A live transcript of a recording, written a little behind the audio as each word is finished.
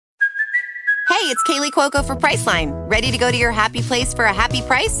it's Kaylee Cuoco for Priceline. Ready to go to your happy place for a happy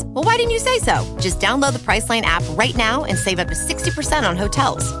price? Well, why didn't you say so? Just download the Priceline app right now and save up to 60% on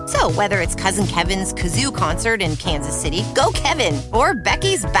hotels. So whether it's Cousin Kevin's Kazoo Concert in Kansas City, go Kevin, or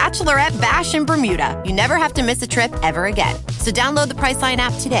Becky's Bachelorette Bash in Bermuda, you never have to miss a trip ever again. So download the Priceline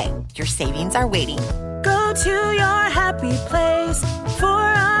app today. Your savings are waiting. Go to your happy place for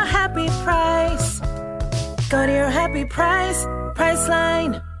a happy price. Go to your happy price,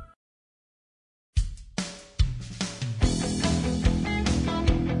 Priceline.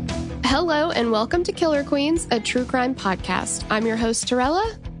 Hello and welcome to Killer Queens, a true crime podcast. I'm your host,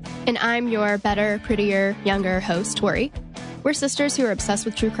 Torella. And I'm your better, prettier, younger host, Tori. We're sisters who are obsessed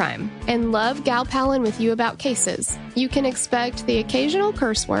with true crime. And love gal palin with you about cases. You can expect the occasional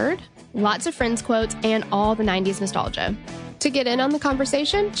curse word, Lots of Friends quotes, and all the 90s nostalgia. To get in on the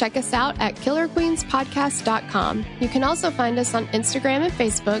conversation, check us out at killerqueenspodcast.com. You can also find us on Instagram and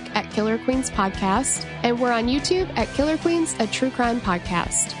Facebook at Killer Queens Podcast. And we're on YouTube at Killer Queens, a true crime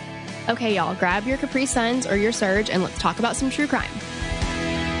podcast. Okay, y'all, grab your Capri Suns or your Surge and let's talk about some true crime.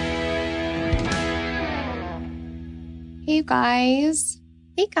 Hey, guys.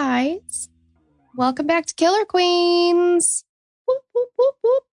 Hey, guys. Welcome back to Killer Queens. Whoop, whoop, whoop,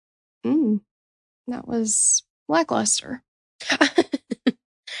 whoop. That was lackluster. I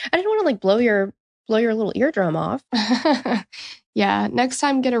didn't want to blow your little eardrum off. Yeah, next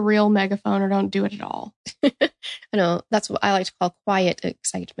time get a real megaphone or don't do it at all. I know, that's what I like to call quiet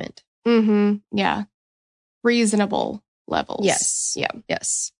excitement. Yeah. Reasonable levels. Yes. Yeah.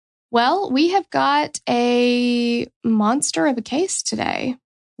 Yes. Well, we have got a monster of a case today.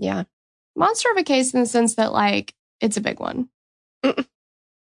 Yeah. Monster of a case in the sense that, it's a big one.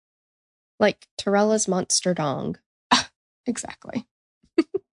 Like Torella's monster dong. Exactly.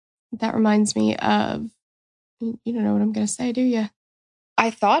 That reminds me of, you don't know what I'm going to say, do you?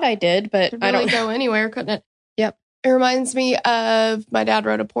 I thought I did, but Could I really don't go anywhere, couldn't it? Yep. It reminds me of My Dad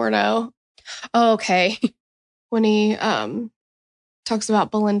Wrote a Porno. Oh, okay. When he talks about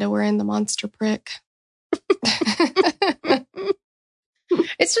Belinda wearing the monster prick.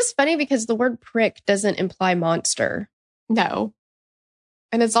 It's just funny because the word prick doesn't imply monster. No.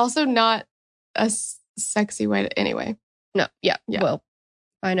 And it's also not a sexy way to, anyway. No, yeah. Well,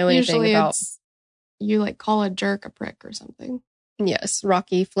 I know anything Usually about... it's, you call a jerk a prick or something. Yes,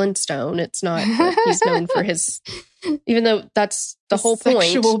 Rocky Flintstone. It's not that he's known for his... Even though that's the whole point.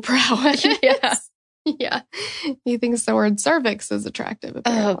 Sexual prowess. Yeah. Yeah. He thinks the word cervix is attractive,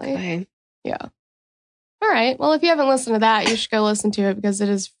 apparently. Okay. Yeah. All right. Well, if you haven't listened to that, you should go listen to it because it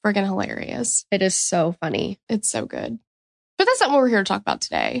is friggin' hilarious. It is so funny. It's so good. But that's not what we're here to talk about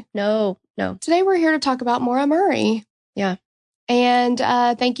today. No. Today we're here to talk about Maura Murray. Yeah. And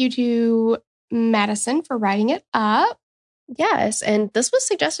thank you to Madison for writing it up. Yes. And this was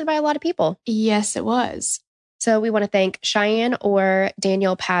suggested by a lot of people. Yes, it was. So we want to thank Cheyenne or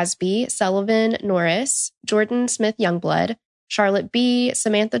Daniel Pasby, Sullivan Norris, Jordan Smith Youngblood, Charlotte B.,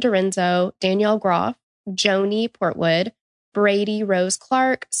 Samantha Dorenzo, Danielle Groff, Joni Portwood, Brady Rose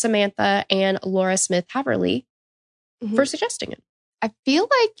Clark, Samantha, and Laura Smith Haverly for suggesting it. I feel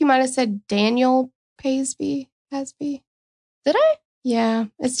like you might have said Daniel Pasby. Did I? Yeah,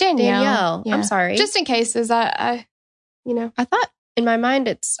 it's Danielle. Yeah. I'm sorry. Just in case, I thought in my mind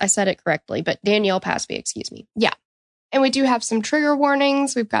I said it correctly, but Danielle Pasby, excuse me. Yeah. And we do have some trigger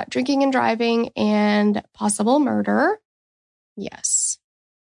warnings. We've got drinking and driving and possible murder. Yes.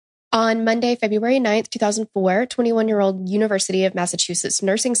 On Monday, February 9th, 2004, 21-year-old University of Massachusetts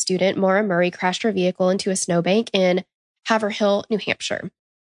nursing student Maura Murray crashed her vehicle into a snowbank in Haverhill, New Hampshire.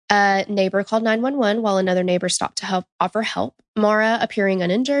 A neighbor called 911 while another neighbor stopped to offer help. Maura, appearing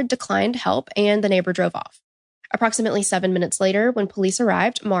uninjured, declined help, and the neighbor drove off. Approximately 7 minutes later, when police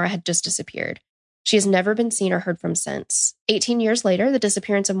arrived, Maura had just disappeared. She has never been seen or heard from since. 18 years later, the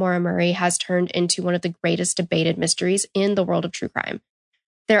disappearance of Maura Murray has turned into one of the greatest debated mysteries in the world of true crime.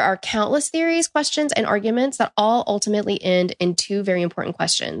 There are countless theories, questions, and arguments that all ultimately end in two very important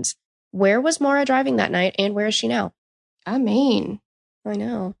questions. Where was Maura driving that night, and where is she now? I mean, I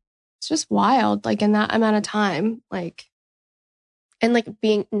know. It's just wild, in that amount of time,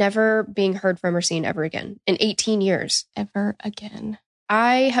 And never being heard from or seen ever again in 18 years. Ever again.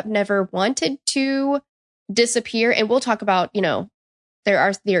 I have never wanted to disappear. And we'll talk about, there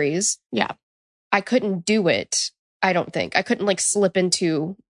are theories. Yeah. I couldn't do it. I don't think I couldn't slip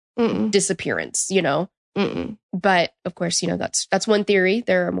into disappearance, but of course, that's one theory.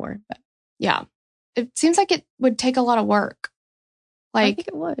 There are more, but yeah, it seems like it would take a lot of work. I think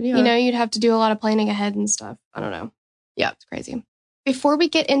it would, yeah. You'd have to do a lot of planning ahead and stuff. I don't know. Yeah. It's crazy. Before we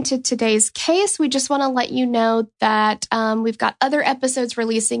get into today's case, we just want to let you know that we've got other episodes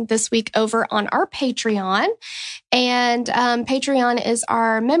releasing this week over on our Patreon. And Patreon is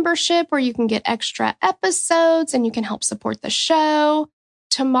our membership where you can get extra episodes and you can help support the show.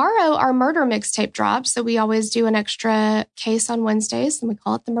 Tomorrow, our murder mixtape drops. So we always do an extra case on Wednesdays, and we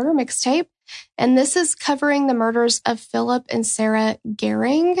call it the murder mixtape. And this is covering the murders of Philip and Sarah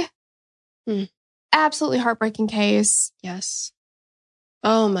Gehring. Absolutely heartbreaking case. Yes.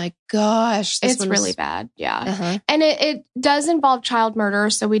 Oh my gosh. It's really bad. Yeah. Uh-huh. And it does involve child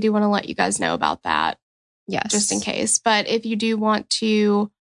murder. So we do want to let you guys know about that. Yes. Just in case. But if you do want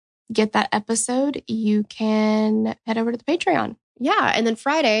to get that episode, you can head over to the Patreon. Yeah. And then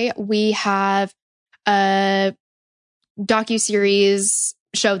Friday, we have a docuseries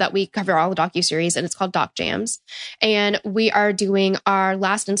show that we cover all the docuseries, and it's called Doc Jams. And we are doing our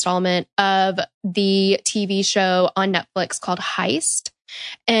last installment of the TV show on Netflix called Heist.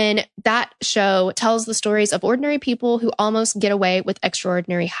 And that show tells the stories of ordinary people who almost get away with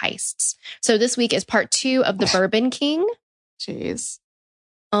extraordinary heists. So this week is part 2 of the Bourbon King. Jeez.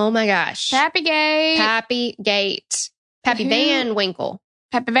 Oh my gosh. Pappy Gate. Pappy Van Winkle.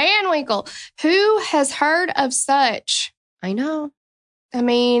 Pappy Van Winkle. Who has heard of such? I know. I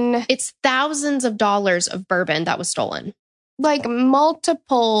mean, it's thousands of dollars of bourbon that was stolen. Like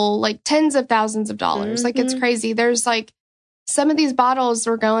multiple, like tens of thousands of dollars. Mm-hmm. Like it's crazy. There's like some of these bottles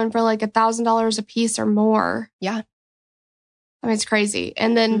were going for like $1,000 a piece or more. Yeah. I mean, it's crazy.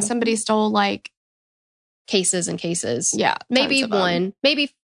 And then somebody stole like cases and cases. Yeah. Maybe one,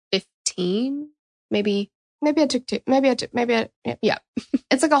 maybe 15, maybe I took 2. Yeah.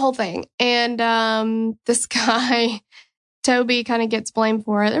 It's like a whole thing. And this guy, Toby, kind of gets blamed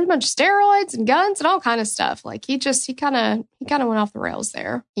for it. There's a bunch of steroids and guns and all kind of stuff. Like he kind of went off the rails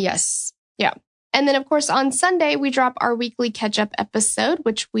there. Yes. Yeah. And then, of course, on Sunday, we drop our weekly catch-up episode,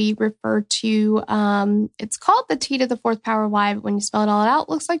 which we refer to, it's called the T to the 4th Power Y, but when you spell it all out, it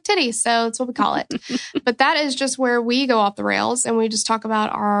looks like titty. So that's what we call it. But that is just where we go off the rails and we just talk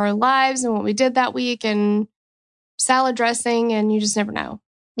about our lives and what we did that week and salad dressing, and you just never know.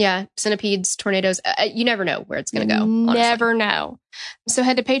 Yeah, centipedes, tornadoes. You never know where it's going to go. Never know. So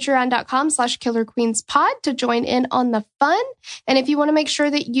head to patreon.com/killerqueenspod to join in on the fun. And if you want to make sure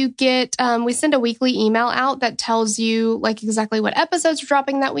that you get, we send a weekly email out that tells you like exactly what episodes are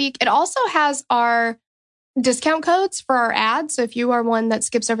dropping that week. It also has our discount codes for our ads. So if you are one that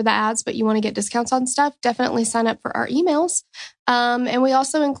skips over the ads, but you want to get discounts on stuff, definitely sign up for our emails. And we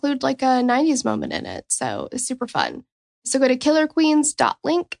also include like a 90s moment in it. So it's super fun. So go to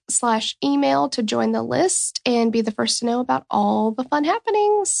killerqueens.link/email to join the list and be the first to know about all the fun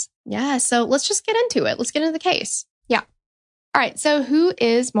happenings. Yeah, so let's just get into it. Let's get into the case. Yeah. All right, so who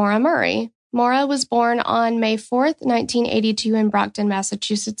is Maura Murray? Maura was born on May 4th, 1982 in Brockton,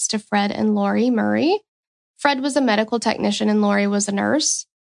 Massachusetts to Fred and Lori Murray. Fred was a medical technician and Lori was a nurse.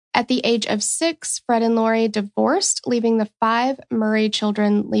 At the age of 6, Fred and Lori divorced, leaving the 5 Murray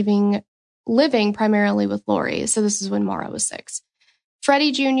children living primarily with Lori. So this is when Maura was 6.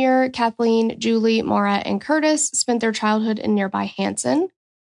 Freddie Jr., Kathleen, Julie, Maura, and Curtis spent their childhood in nearby Hanson.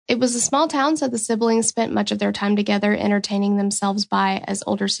 It was a small town, so the siblings spent much of their time together entertaining themselves by, as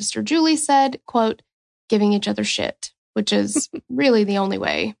older sister Julie said, quote, giving each other shit, which is really the only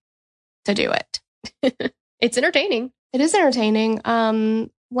way to do it. It's entertaining. It is entertaining.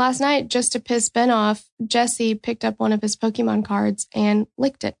 Last night, just to piss Ben off, Jesse picked up one of his Pokemon cards and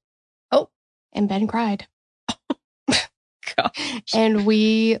licked it. And Ben cried. Gosh. And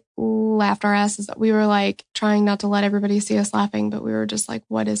we laughed our asses. We were like trying not to let everybody see us laughing, but we were just like,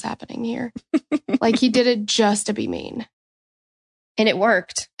 what is happening here? Like he did it just to be mean. And it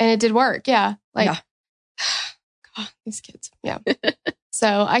worked. And it did work. Yeah. Like, yeah. God, these kids. Yeah.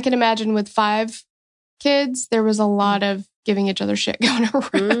 So I can imagine with 5 kids, there was a lot of giving each other shit going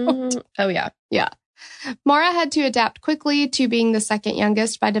around. Oh, yeah. Yeah. Maura had to adapt quickly to being the second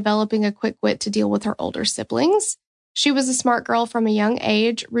youngest by developing a quick wit to deal with her older siblings. She was a smart girl from a young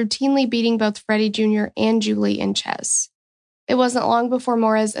age, routinely beating both Freddie Jr. and Julie in chess. It wasn't long before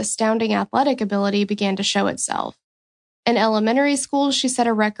Maura's astounding athletic ability began to show itself. In elementary school, she set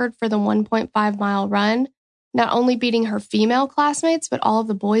a record for the 1.5-mile run, not only beating her female classmates, but all of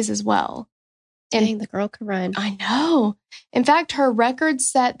the boys as well. Dang, the girl could run. I know. In fact, her record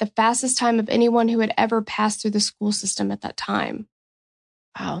set the fastest time of anyone who had ever passed through the school system at that time.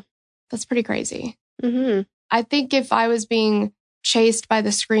 Wow. That's pretty crazy. Mm-hmm. I think if I was being chased by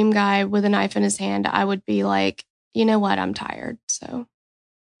the scream guy with a knife in his hand, I would be like, you know what? I'm tired. So,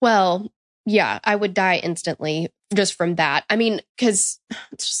 well, yeah, I would die instantly just from that. I mean, because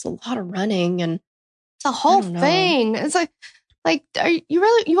it's just a lot of running and it's a whole thing. It's like, Like, you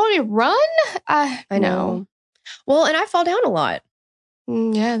want me to run? I know. Well, and I fall down a lot.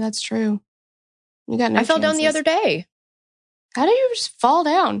 Yeah, that's true. You got no I fell down the other day. How did you just fall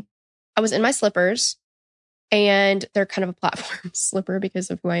down? I was in my slippers, and they're kind of a platform slipper because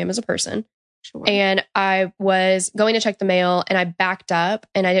of who I am as a person. Sure. And I was going to check the mail, and I backed up,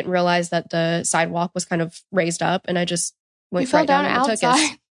 and I didn't realize that the sidewalk was kind of raised up, and I just went fell right down down on the outside?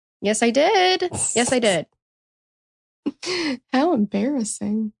 tuchus. Yes, I did. Yes, I did. How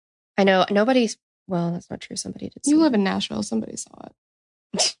embarrassing. I know. Nobody's... Well, that's not true. Somebody did see You it. live in Nashville. Somebody saw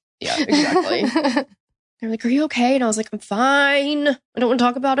it. Yeah, exactly. They're like, are you okay? And I was like, I'm fine. I don't want to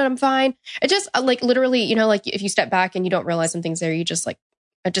talk about it. I'm fine. It just like literally, you know, like if you step back and you don't realize something's there, you just like,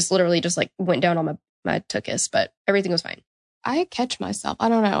 I just literally just like went down on my tuchus, but everything was fine. I catch myself. I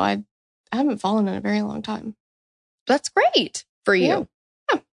don't know. I haven't fallen in a very long time. That's great for you.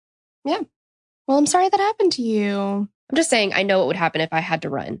 Yeah. Well, I'm sorry that happened to you. I'm just saying, I know what would happen if I had to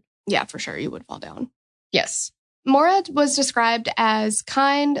run. Yeah, for sure. You would fall down. Yes. Maura was described as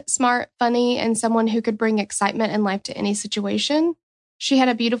kind, smart, funny, and someone who could bring excitement and life to any situation. She had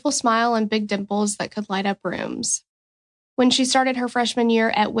a beautiful smile and big dimples that could light up rooms. When she started her freshman year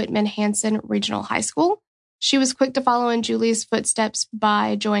at Whitman-Hanson Regional High School, she was quick to follow in Julie's footsteps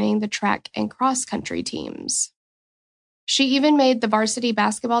by joining the track and cross country teams. She even made the varsity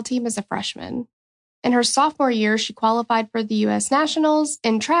basketball team as a freshman. In her sophomore year, she qualified for the U.S. Nationals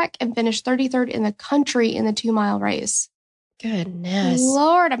in track and finished 33rd in the country in the 2-mile race. Goodness.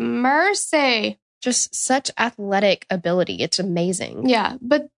 Lord of mercy. Just such athletic ability. It's amazing. Yeah,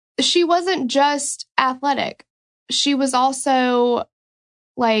 but she wasn't just athletic. She was also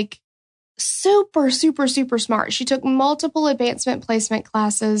like super, super, super smart. She took multiple advancement placement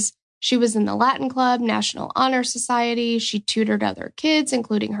classes. She was in the Latin Club, National Honor Society. She tutored other kids,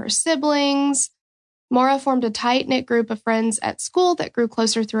 including her siblings. Maura formed a tight-knit group of friends at school that grew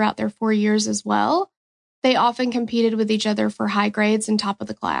closer throughout their 4 years as well. They often competed with each other for high grades and top of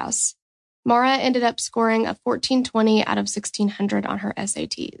the class. Maura ended up scoring a 1420 out of 1600 on her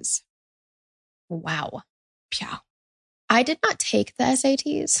SATs. Wow. Yeah. I did not take the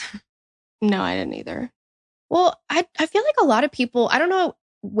SATs. No, I didn't either. Well, I feel like a lot of people, I don't know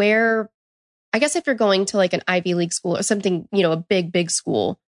where, I guess if you're going to like an Ivy League school or something, you know, a big, big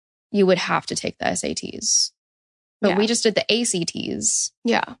school, you would have to take the SATs. But we just did the ACTs.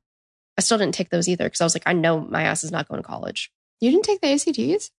 Yeah. I still didn't take those either because I was like, I know my ass is not going to college. You didn't take the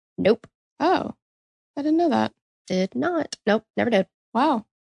ACTs? Nope. Oh, I didn't know that. Did not. Nope. Never did. Wow.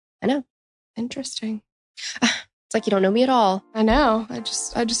 I know. Interesting. It's like you don't know me at all. I know. I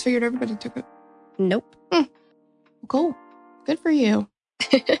just figured everybody took it. Nope. Cool. Good for you.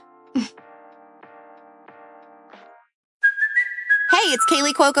 Hey, it's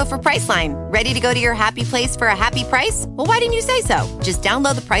Kaylee Cuoco for Priceline. Ready to go to your happy place for a happy price? Well, why didn't you say so? Just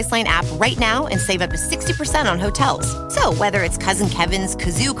download the Priceline app right now and save up to 60% on hotels. So whether it's Cousin Kevin's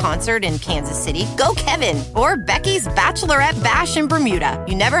Kazoo Concert in Kansas City, go Kevin, or Becky's Bachelorette Bash in Bermuda,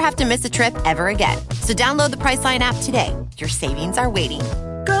 you never have to miss a trip ever again. So download the Priceline app today. Your savings are waiting.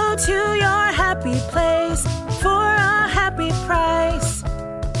 Go to your happy place for a happy price.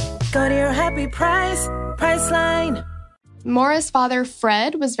 Go to your happy price, Priceline. Maura's father,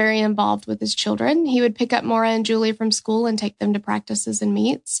 Fred, was very involved with his children. He would pick up Maura and Julie from school and take them to practices and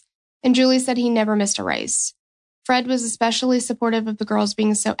meets. And Julie said he never missed a race. Fred was especially supportive of the girls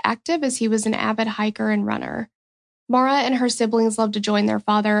being so active as he was an avid hiker and runner. Maura and her siblings loved to join their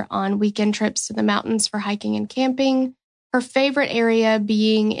father on weekend trips to the mountains for hiking and camping, her favorite area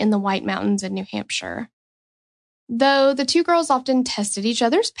being in the White Mountains in New Hampshire. Though the two girls often tested each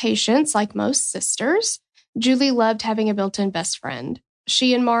other's patience, like most sisters, Julie loved having a built-in best friend.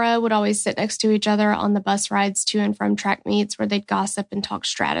 She and Maura would always sit next to each other on the bus rides to and from track meets where they'd gossip and talk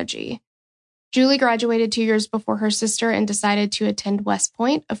strategy. Julie graduated 2 years before her sister and decided to attend West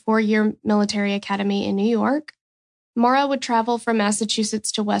Point, a 4-year military academy in New York. Maura would travel from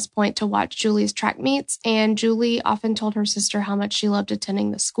Massachusetts to West Point to watch Julie's track meets, and Julie often told her sister how much she loved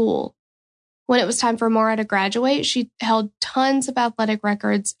attending the school. When it was time for Maura to graduate, she held tons of athletic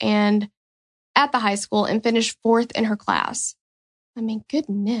records and at the high school and finished 4th in her class. I mean,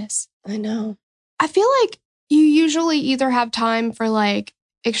 goodness. I know. I feel like you usually either have time for like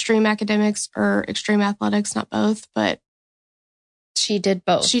extreme academics or extreme athletics, not both, but she did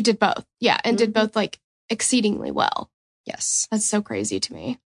both. She did both. Yeah. And did both like exceedingly well. Yes. That's so crazy to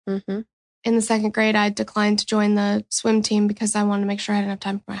me. Mm-hmm. In the 2nd grade, I declined to join the swim team because I wanted to make sure I had enough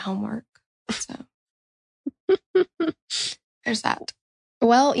time for my homework. So there's that.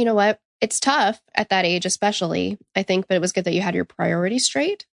 Well, you know what? It's tough at that age, especially, I think, but it was good that you had your priorities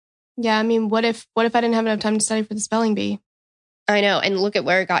straight. Yeah, I mean, what if I didn't have enough time to study for the spelling bee? I know. And look at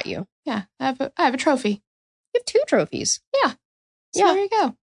where it got you. Yeah, I have a trophy. You have 2 trophies. Yeah. So there you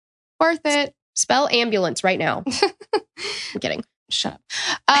go. Worth it. Spell ambulance right now. I'm kidding. Shut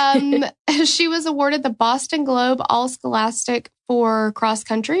up. She was awarded the Boston Globe All-Scholastic for cross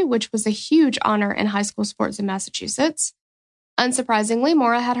country, which was a huge honor in high school sports in Massachusetts. Unsurprisingly,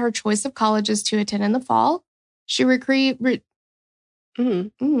 Maura had her choice of colleges to attend in the fall. She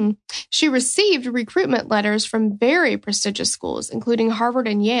She received recruitment letters from very prestigious schools, including Harvard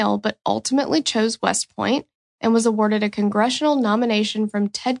and Yale, but ultimately chose West Point and was awarded a congressional nomination from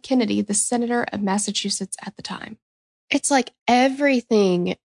Ted Kennedy, the senator of Massachusetts at the time. It's like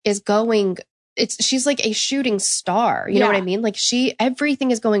everything is going, she's like a shooting star. You know what I mean? Like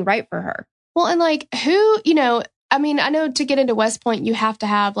everything is going right for her. Well, and like I mean, I know to get into West Point, you have to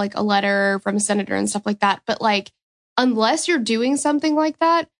have like a letter from a senator and stuff like that. But like, unless you're doing something like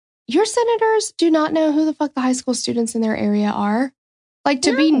that, your senators do not know who the fuck the high school students in their area are. Like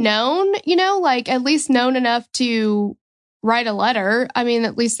to be known, like at least known enough to write a letter. I mean,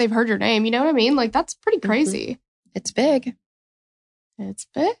 at least they've heard your name. You know what I mean? Like that's pretty crazy. It's big. It's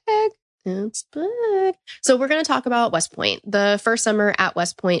big. It's big. So we're going to talk about West Point. The first summer at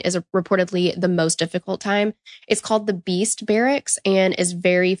West Point is reportedly the most difficult time. It's called the Beast Barracks and is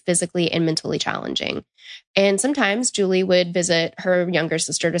very physically and mentally challenging. And sometimes Julie would visit her younger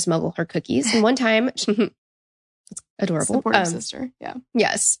sister to smuggle her cookies. And one time, it's adorable. Supportive sister. Yeah.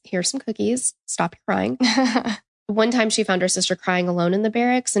 Yes. Here's some cookies. Stop crying. One time she found her sister crying alone in the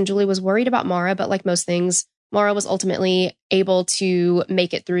barracks and Julie was worried about Maura, but like most things, Maura was ultimately able to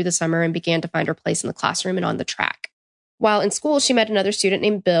make it through the summer and began to find her place in the classroom and on the track. While in school, she met another student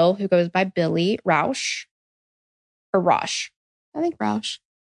named Bill, who goes by Billy Rausch. Or Rosh. I think Rausch.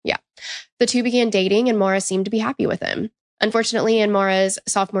 Yeah. The two began dating and Maura seemed to be happy with him. Unfortunately, in Maura's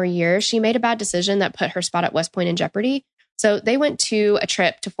sophomore year, she made a bad decision that put her spot at West Point in jeopardy. So they went to a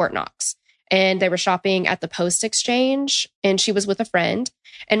trip to Fort Knox. And they were shopping at the Post Exchange, and she was with a friend.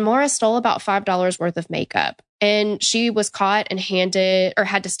 And Maura stole about $5 worth of makeup. And she was caught and had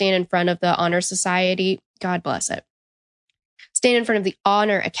to stand in front of the Honor Society. God bless it. Stand in front of the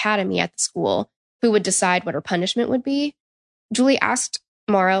Honor Academy at the school, who would decide what her punishment would be. Julie asked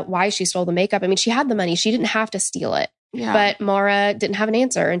Maura why she stole the makeup. I mean, she had the money. She didn't have to steal it. Yeah. But Maura didn't have an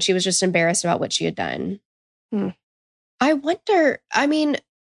answer, and she was just embarrassed about what she had done. I wonder, I mean,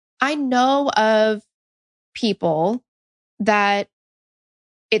 I know of people that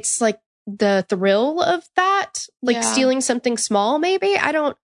it's like the thrill of that, like stealing something small, maybe.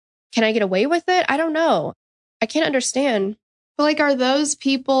 Can I get away with it? I don't know. I can't understand. But like, are those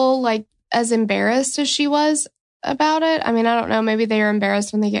people like as embarrassed as she was about it? I mean, I don't know. Maybe they are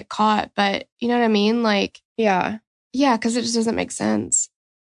embarrassed when they get caught, but you know what I mean? Like, yeah, because it just doesn't make sense.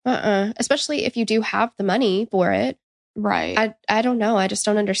 Especially if you do have the money for it. Right. I don't know. I just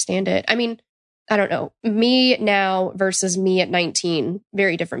don't understand it. I mean, I don't know. Me now versus me at 19,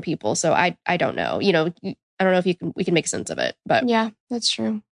 very different people. So I don't know. I don't know if we can make sense of it, but yeah, that's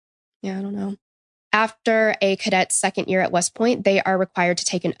true. Yeah, I don't know. After a cadet's second year at West Point, they are required to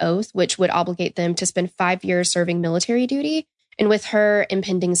take an oath, which would obligate them to spend 5 years serving military duty. And with her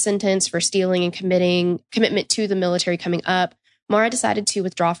impending sentence for stealing and commitment to the military coming up, Maura decided to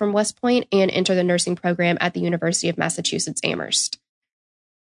withdraw from West Point and enter the nursing program at the University of Massachusetts Amherst.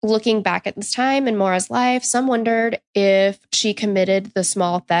 Looking back at this time in Maura's life, some wondered if she committed the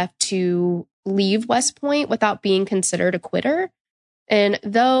small theft to leave West Point without being considered a quitter. And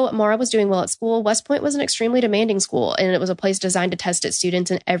though Maura was doing well at school, West Point was an extremely demanding school, and it was a place designed to test its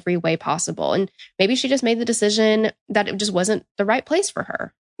students in every way possible. And maybe she just made the decision that it just wasn't the right place for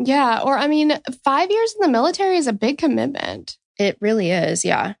her. Yeah. Or, I mean, 5 years in the military is a big commitment. It really is,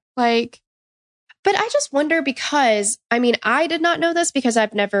 yeah. But I just wonder because, I mean, I did not know this because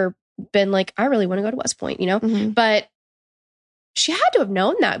I've never been like, I really want to go to West Point, Mm-hmm. But she had to have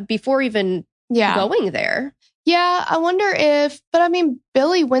known that before even going there. Yeah, I wonder but I mean,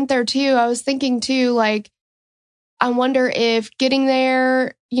 Billy went there too. I was thinking too, like, I wonder if getting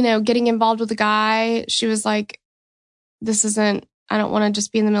there, getting involved with a guy, she was like, I don't want to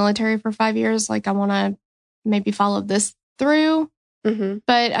just be in the military for 5 years. Like, I want to maybe follow this through. Mm-hmm.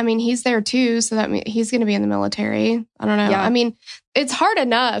 But I mean, he's there too. So that means he's going to be in the military. I don't know. Yeah. I mean, it's hard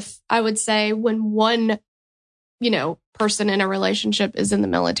enough, I would say, when one, person in a relationship is in the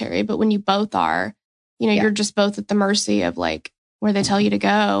military. But when you both are, you're just both at the mercy of like where they tell you to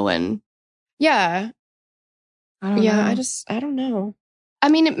go. And yeah. I don't know. I don't know. I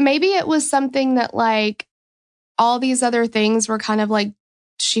mean, maybe it was something that like all these other things were kind of like,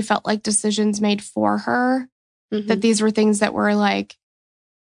 she felt like decisions made for her. Mm-hmm. That these were things that were like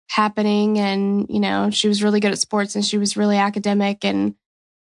happening. And, she was really good at sports and she was really academic. And,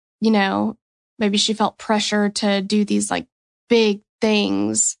 maybe she felt pressure to do these like big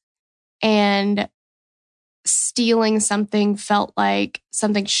things. And stealing something felt like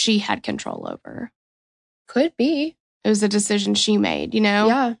something she had control over. Could be. It was a decision she made,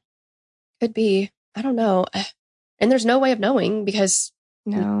 Yeah, could be. I don't know. And there's no way of knowing because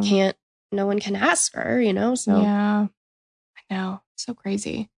no one can ask her, so. Yeah, I know. So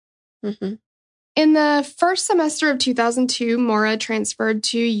crazy. Mm-hmm. In the first semester of 2002, Maura transferred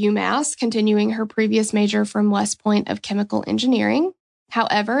to UMass, continuing her previous major from West Point of chemical engineering.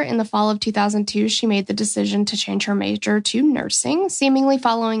 However, in the fall of 2002, she made the decision to change her major to nursing, seemingly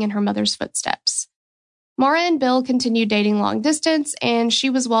following in her mother's footsteps. Maura and Bill continued dating long distance, and she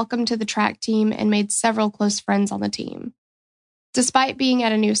was welcomed to the track team and made several close friends on the team. Despite being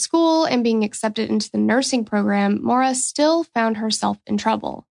at a new school and being accepted into the nursing program, Maura still found herself in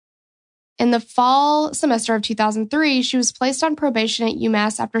trouble. In the fall semester of 2003, she was placed on probation at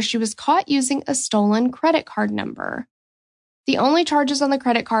UMass after she was caught using a stolen credit card number. The only charges on the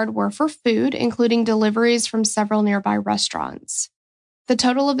credit card were for food, including deliveries from several nearby restaurants. The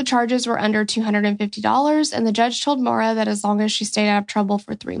total of the charges were under $250, and the judge told Maura that as long as she stayed out of trouble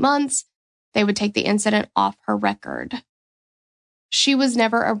for 3 months, they would take the incident off her record. She was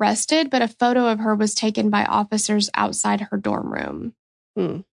never arrested, but a photo of her was taken by officers outside her dorm room.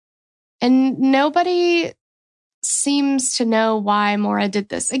 And nobody seems to know why Maura did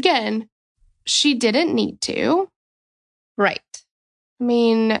this. Again, she didn't need to. Right. I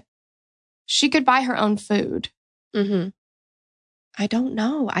mean, she could buy her own food. Mm-hmm. I don't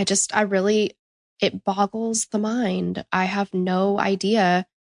know. It boggles the mind. I have no idea.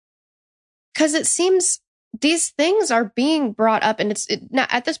 Because it seems these things are being brought up, and it's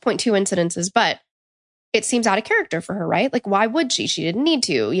not at this point 2 incidences, but it seems out of character for her, right? Like, why would she? She didn't need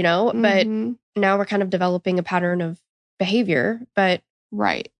to, but now we're kind of developing a pattern of behavior, but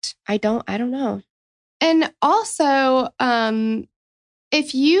right. I don't know. And also,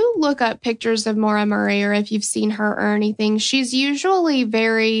 if you look up pictures of Maura Murray, or if you've seen her or anything, she's usually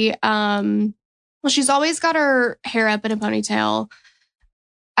very, she's always got her hair up in a ponytail.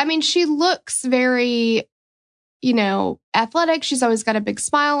 I mean, she looks very, athletic. She's always got a big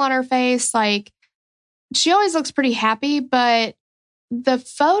smile on her face. Like, she always looks pretty happy, but the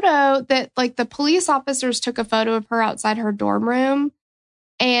photo that, like, the police officers took a photo of her outside her dorm room,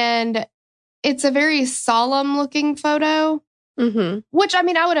 and it's a very solemn looking photo. Mm-hmm. Which, I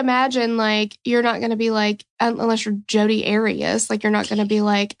mean, I would imagine, like, you're not going to be like, unless you're Jodi Arias, like, you're not going to be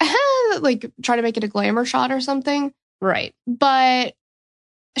like, like, try to make it a glamour shot or something. Right. But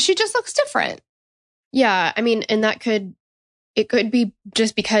she just looks different. Yeah. I mean, and it could be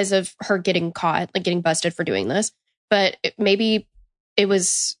just because of her getting caught, like getting busted for doing this. But maybe it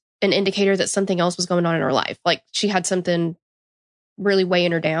was an indicator that something else was going on in her life. Like, she had something really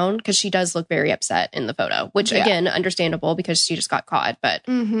weighing her down, because she does look very upset in the photo, which again, understandable because she just got caught, but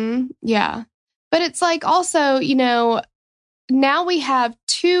yeah. But it's like, also, now we have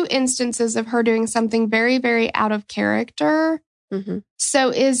 2 instances of her doing something very, very out of character. Mm-hmm. So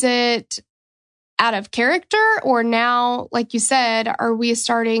is it out of character, or now, like you said, are we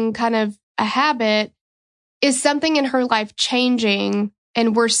starting kind of a habit? Is something in her life changing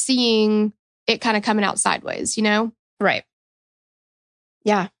and we're seeing it kind of coming out sideways, Right.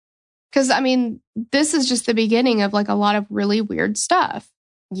 Yeah. Because, I mean, this is just the beginning of, like, a lot of really weird stuff.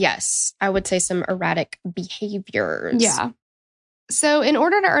 Yes. I would say some erratic behaviors. Yeah. So in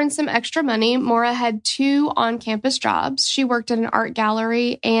order to earn some extra money, Maura had 2 on-campus jobs. She worked at an art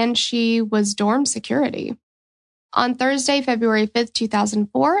gallery, and she was dorm security. On Thursday, February 5th,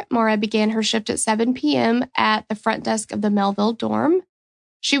 2004, Maura began her shift at 7 p.m. at the front desk of the Melville dorm.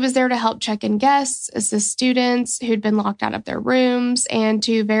 She was there to help check in guests, assist students who'd been locked out of their rooms, and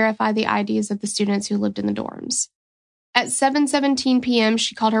to verify the IDs of the students who lived in the dorms. At 7:17 p.m.,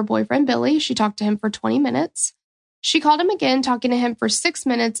 she called her boyfriend, Billy. She talked to him for 20 minutes. She called him again, talking to him for 6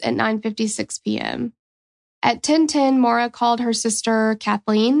 minutes at 9:56 p.m. At 10:10, Maura called her sister,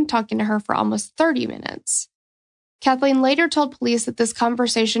 Kathleen, talking to her for almost 30 minutes. Kathleen later told police that this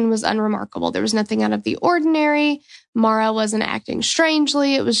conversation was unremarkable. There was nothing out of the ordinary. Maura wasn't acting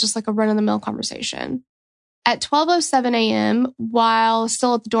strangely. It was just like a run-of-the-mill conversation. At 12:07 a.m., while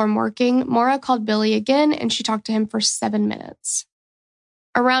still at the dorm working, Maura called Billy again, and she talked to him for 7 minutes.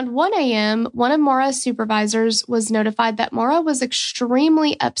 Around 1 a.m., one of Maura's supervisors was notified that Maura was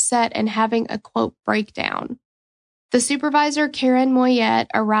extremely upset and having a, quote, breakdown. The supervisor, Karen Moyet,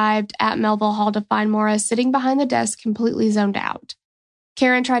 arrived at Melville Hall to find Maura sitting behind the desk, completely zoned out.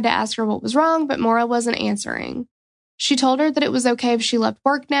 Karen tried to ask her what was wrong, but Maura wasn't answering. She told her that it was okay if she left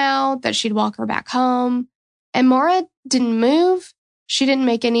work now, that she'd walk her back home. And Maura didn't move. She didn't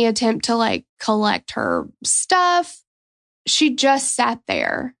make any attempt to collect her stuff. She just sat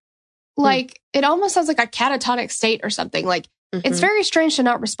there. It almost sounds like a catatonic state or something. It's very strange to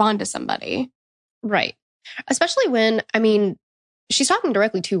not respond to somebody. Right. Especially when, she's talking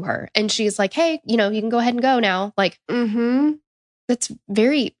directly to her and she's like, hey, you can go ahead and go now. That's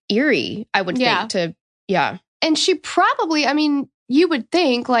very eerie, I would think yeah. And she probably, you would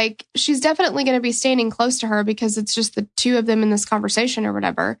think she's definitely going to be standing close to her because it's just the two of them in this conversation or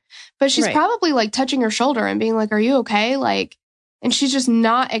whatever. But she's probably touching her shoulder and being like, are you okay? And she's just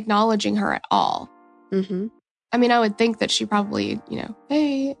not acknowledging her at all. Mm-hmm. I would think that she probably,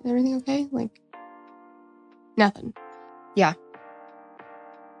 hey, everything okay? Nothing. Yeah.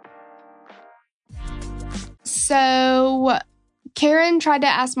 So Karen tried to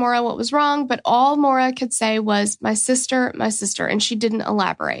ask Maura what was wrong, but all Maura could say was, my sister, and she didn't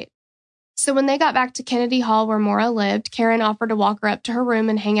elaborate. So when they got back to Kennedy Hall where Maura lived, Karen offered to walk her up to her room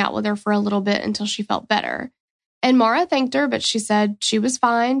and hang out with her for a little bit until she felt better. And Maura thanked her, but she said she was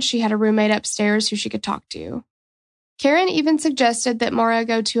fine. She had a roommate upstairs who she could talk to. Karen even suggested that Maura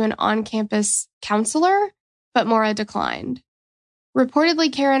go to an on-campus counselor, but Maura declined.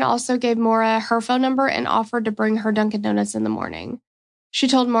 Reportedly, Karen also gave Maura her phone number and offered to bring her Dunkin' Donuts in the morning. She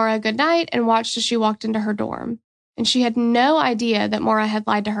told Maura good night and watched as she walked into her dorm. And she had no idea that Maura had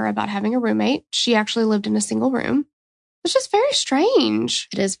lied to her about having a roommate. She actually lived in a single room. It's just very strange.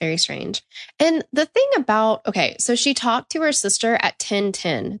 It is very strange. And the thing about, so she talked to her sister at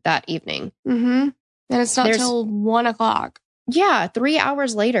 10:10 that evening. Mm-hmm. And it's not till 1 o'clock. Yeah, 3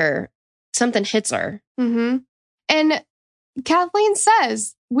 hours later, something hits her. Mm-hmm. And Kathleen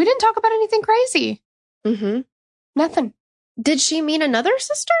says, we didn't talk about anything crazy. Mm-hmm. Nothing. Did she mean another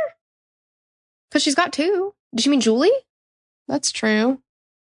sister? Because she's got two. Did she mean Julie? That's true.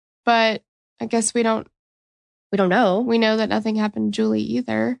 But I guess we don't know. We know that nothing happened to Julie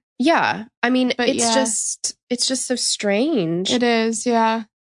either. Yeah. It's just so strange. It is, yeah.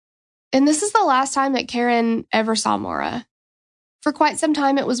 And this is the last time that Karen ever saw Maura. For quite some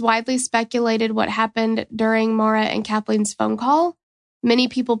time, it was widely speculated what happened during Maura and Kathleen's phone call. Many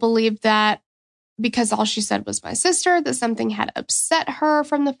people believed that because all she said was my sister, that something had upset her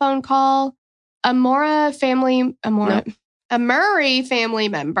from the phone call. A Murray family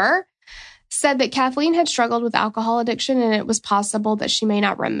member said that Kathleen had struggled with alcohol addiction and it was possible that she may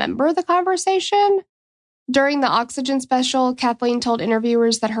not remember the conversation. During the oxygen special, Kathleen told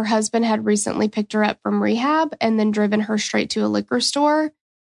interviewers that her husband had recently picked her up from rehab and then driven her straight to a liquor store.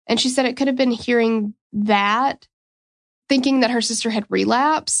 And she said it could have been hearing that, thinking that her sister had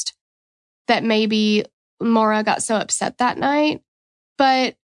relapsed, that maybe Maura got so upset that night.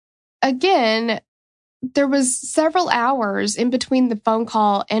 But again, there was several hours in between the phone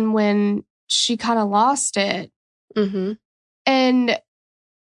call and when she kind of lost it. Mm-hmm. And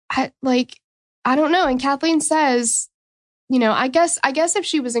I don't know. And Kathleen says, I guess if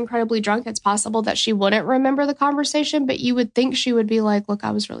she was incredibly drunk, it's possible that she wouldn't remember the conversation, but you would think she would be like, look, I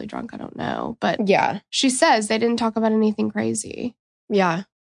was really drunk. I don't know. But yeah, she says they didn't talk about anything crazy. Yeah.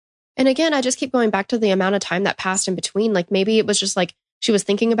 And again, I just keep going back to the amount of time that passed in between. Maybe it was just she was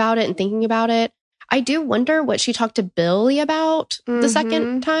thinking about it and thinking about it. I do wonder what she talked to Billy about the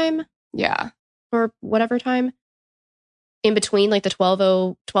second time. Yeah. Or whatever time. In between the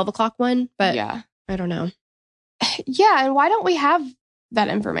 12 o'clock one. But yeah, I don't know. Yeah. And why don't we have that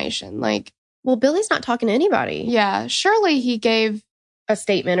information? Well, Billy's not talking to anybody. Yeah. Surely he gave a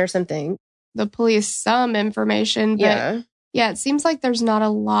statement or something. The police some information. But yeah, it seems like there's not a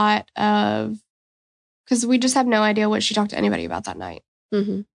lot of, because we just have no idea what she talked to anybody about that night.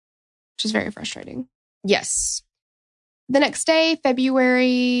 Mm-hmm. Which is very frustrating. Yes. The next day,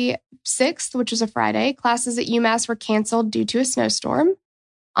 February 6th, which is a Friday, classes at UMass were canceled due to a snowstorm.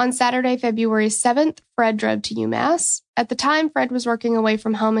 On Saturday, February 7th, Fred drove to UMass. At the time, Fred was working away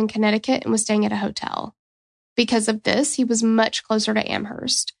from home in Connecticut and was staying at a hotel. Because of this, he was much closer to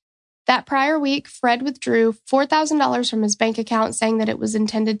Amherst. That prior week, Fred withdrew $4,000 from his bank account, saying that it was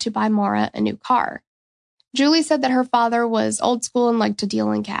intended to buy Maura a new car. Julie said that her father was old school and liked to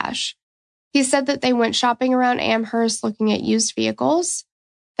deal in cash. He said that they went shopping around Amherst looking at used vehicles.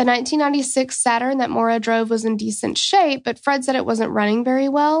 The 1996 Saturn that Maura drove was in decent shape, but Fred said it wasn't running very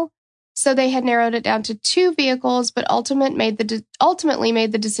well. So they had narrowed it down to 2 vehicles, but ultimately made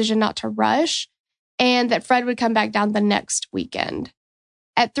the decision not to rush and that Fred would come back down the next weekend.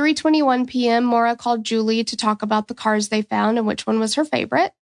 At 3:21 p.m., Maura called Julie to talk about the cars they found and which one was her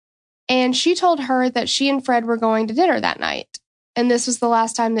favorite. And she told her that she and Fred were going to dinner that night. And this was the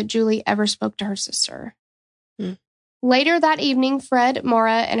last time that Julie ever spoke to her sister. Later that evening, Fred,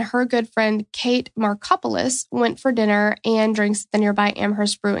 Maura, and her good friend Kate Markopoulos went for dinner and drinks at the nearby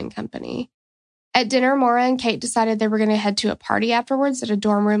Amherst Brewing Company. At dinner, Maura and Kate decided they were going to head to a party afterwards at a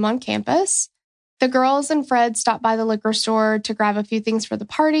dorm room on campus. The girls and Fred stopped by the liquor store to grab a few things for the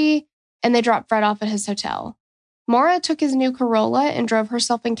party, and they dropped Fred off at his hotel. Maura took his new Corolla and drove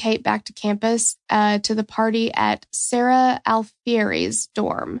herself and Kate back to campus to the party at Sarah Alfieri's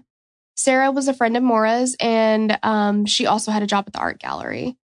dorm. Sarah was a friend of Maura's, and she also had a job at the art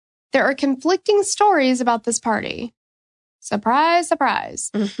gallery. There are conflicting stories about this party. Surprise,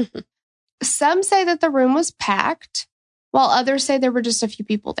 surprise. Some say that the room was packed, while others say there were just a few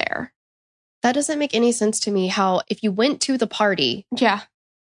people there. That doesn't make any sense to me how if you went to the party, Yeah,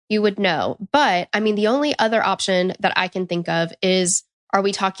 you would know. But I mean, the only other option that I can think of is, are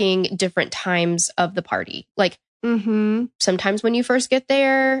we talking different times of the party? Like, sometimes when you first get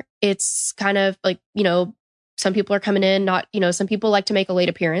there, it's kind of like, some people are coming in, not, some people like to make a late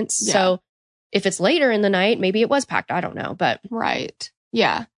appearance. Yeah. So if it's later in the night, maybe it was packed. I don't know. But right.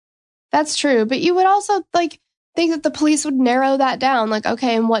 Yeah, that's true. But you would also think that the police would narrow that down. Like,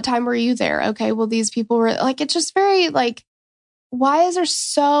 okay, and what time were you there? Okay, well, these people were it's just very why is there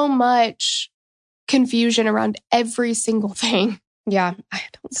so much confusion around every single thing? Yeah, I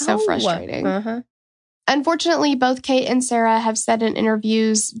don't know. So frustrating. Unfortunately, both Kate and Sarah have said in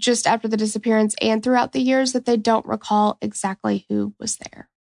interviews just after the disappearance and throughout the years that they don't recall exactly who was there.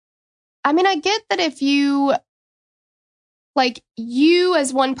 I mean, I get that if you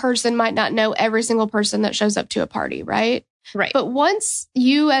as one person might not know every single person that shows up to a party, right? Right. But once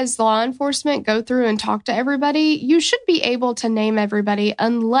you as law enforcement go through and talk to everybody, you should be able to name everybody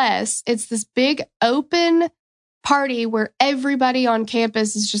unless it's this big open party where everybody on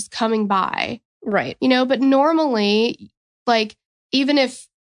campus is just coming by. Right. But normally, even if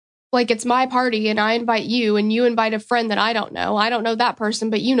it's my party and I invite you and you invite a friend that I don't know that person,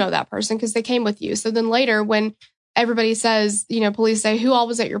 but you know that person because they came with you. So then later when everybody says, police say, who all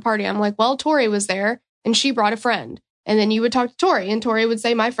was at your party? I'm like, well, Tori was there and she brought a friend. And then you would talk to Tori and Tori would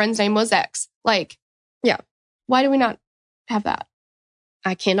say, my friend's name was X. Yeah. Why do we not have that?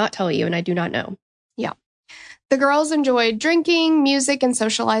 I cannot tell you and I do not know. Yeah. The girls enjoyed drinking, music, and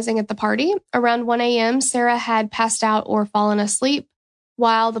socializing at the party. Around 1 a.m., Sarah had passed out or fallen asleep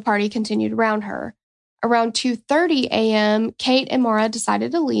while the party continued around her. Around 2:30 a.m., Kate and Maura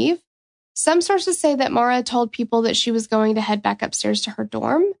decided to leave. Some sources say that Maura told people that she was going to head back upstairs to her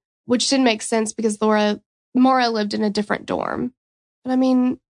dorm, which didn't make sense because Maura lived in a different dorm. But I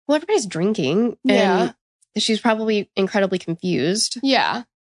mean... Well, everybody's drinking. Yeah. And she's probably incredibly confused. Yeah,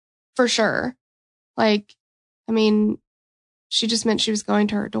 for sure. She just meant she was going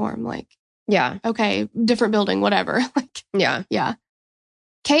to her dorm. Yeah. Okay, different building, whatever. Yeah. Yeah.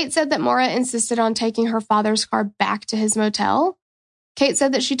 Kate said that Maura insisted on taking her father's car back to his motel. Kate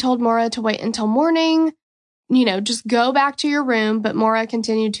said that she told Maura to wait until morning, just go back to your room, but Maura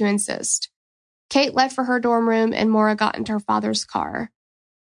continued to insist. Kate left for her dorm room and Maura got into her father's car.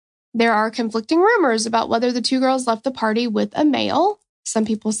 There are conflicting rumors about whether the two girls left the party with a male. Some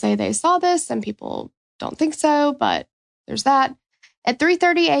people say they saw this, some people don't think so, but there's that. At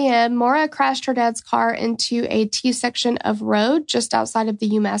 3:30 a.m., Maura crashed her dad's car into a T-section of road just outside of the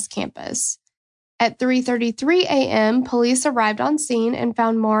UMass campus. At 3:33 a.m., police arrived on scene and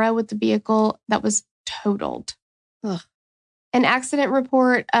found Maura with the vehicle that was totaled. Ugh. An accident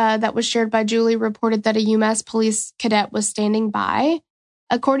report that was shared by Julie reported that a UMass police cadet was standing by.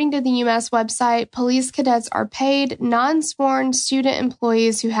 According to the UMass website, police cadets are paid, non-sworn student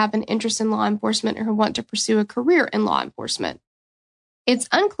employees who have an interest in law enforcement or who want to pursue a career in law enforcement. It's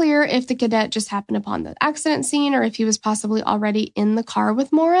unclear if the cadet just happened upon the accident scene or if he was possibly already in the car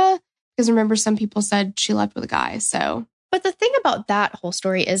with Maura. Because remember, some people said she left with a guy, so... But the thing about that whole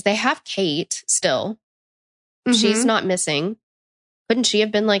story is they have Kate still. She's not missing. Couldn't she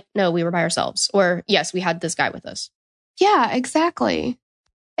have been like, no, we were by ourselves? Or, yes, we had this guy with us. Yeah, exactly.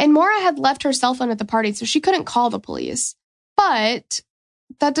 And Maura had left her cell phone at the party, so she couldn't call the police. But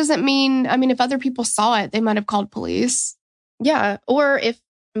that doesn't mean, if other people saw it, they might have called police. Yeah. Or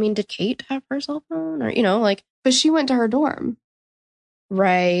did Kate have her cell phone? Or, But she went to her dorm.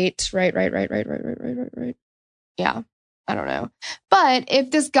 Right. Yeah. I don't know. But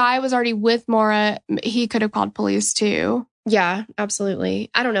if this guy was already with Maura, he could have called police too. Yeah, absolutely.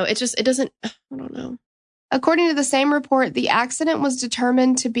 I don't know. It doesn't, I don't know. According to the same report, the accident was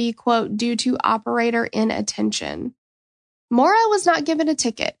determined to be, quote, due to operator inattention. Maura was not given a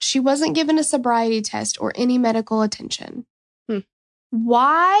ticket. She wasn't given a sobriety test or any medical attention.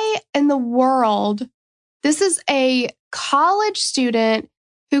 Why in the world? This is a college student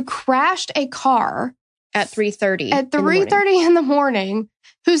who crashed a car At 3:30. At 3:30 in the morning,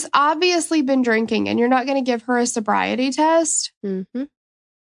 who's obviously been drinking, and you're not going to give her a sobriety test? Mm-hmm.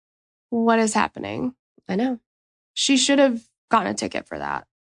 What is happening? I know. She should have gotten a ticket for that.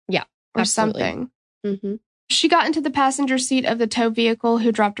 Yeah. Or absolutely. something. Mm-hmm. She got into the passenger seat of the tow vehicle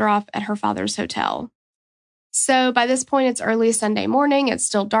who dropped her off at her father's hotel. So by this point, it's early Sunday morning. It's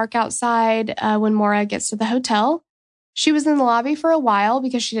still dark outside when Maura gets to the hotel. She was in the lobby for a while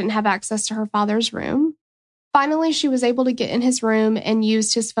because she didn't have access to her father's room. Finally, she was able to get in his room and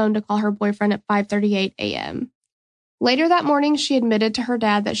used his phone to call her boyfriend at 5:38 a.m. Later that morning, she admitted to her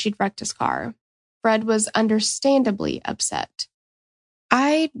dad that she'd wrecked his car. Fred was understandably upset.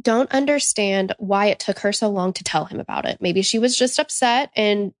 I don't understand why it took her so long to tell him about it. Maybe she was just upset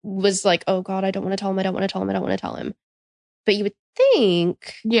and was like, oh God, I don't want to tell him. I don't want to tell him. I don't want to tell him. But you would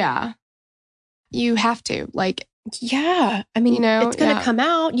think. Yeah. You have to. Like, yeah. I mean, it's going to come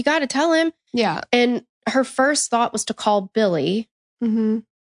out. You got to tell him. Yeah. And her first thought was to call Billy when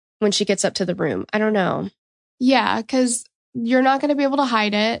she gets up to the room. I don't know. Yeah, because you're not going to be able to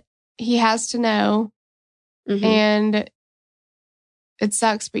hide it. He has to know. Mm-hmm. And it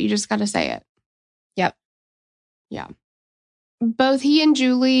sucks, but you just got to say it. Yep. Yeah. Both he and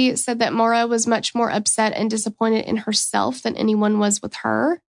Julie said that Maura was much more upset and disappointed in herself than anyone was with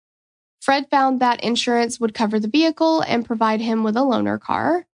her. Fred found that insurance would cover the vehicle and provide him with a loaner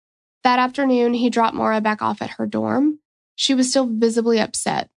car. That afternoon, he dropped Maura back off at her dorm. She was still visibly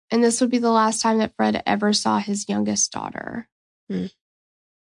upset, and this would be the last time that Fred ever saw his youngest daughter.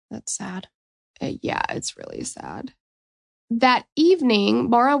 That's sad. Yeah, it's really sad. That evening,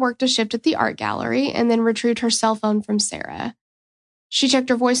 Maura worked a shift at the art gallery and then retrieved her cell phone from Sarah. She checked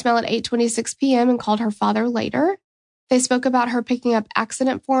her voicemail at 8:26 p.m. and called her father later. They spoke about her picking up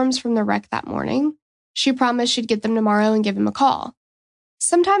accident forms from the wreck that morning. She promised she'd get them tomorrow and give him a call.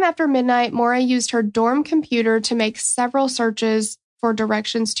 Sometime after midnight, Maura used her dorm computer to make several searches for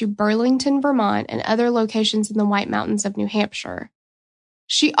directions to Burlington, Vermont, and other locations in the White Mountains of New Hampshire.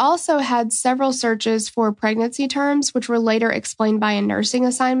 She also had several searches for pregnancy terms, which were later explained by a nursing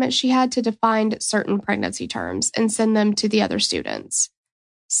assignment she had to define certain pregnancy terms and send them to the other students.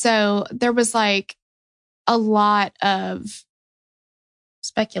 So there was like a lot of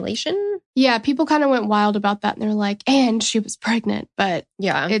speculation. Yeah, people kind of went wild about that. And they're like, and she was pregnant. But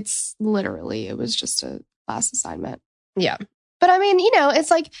yeah, it's literally, it was just a class assignment. Yeah. But I mean, you know, it's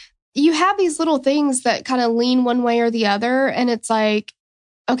like you have these little things that kind of lean one way or the other. And it's like,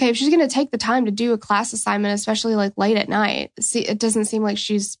 okay, if she's going to take the time to do a class assignment, especially like late at night, see, it doesn't seem like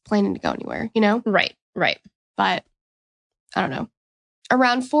she's planning to go anywhere, you know? Right. But I don't know.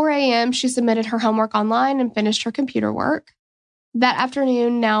 Around 4 a.m., she submitted her homework online and finished her computer work. That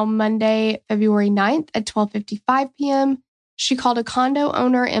afternoon, now Monday, February 9th at 12:55 p.m., she called a condo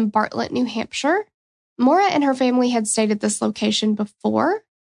owner in Bartlett, New Hampshire. Maura and her family had stayed at this location before.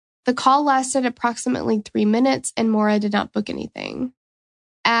 The call lasted approximately 3 minutes, and Maura did not book anything.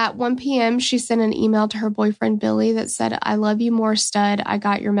 At 1 p.m., she sent an email to her boyfriend, Billy, that said, I love you more, stud. I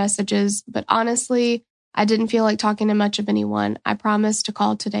got your messages, but honestly, I didn't feel like talking to much of anyone. I promised to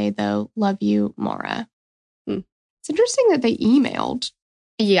call today, though. Love you, Maura. It's interesting that they emailed.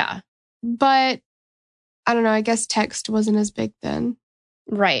 Yeah. But I don't know. I guess text wasn't as big then.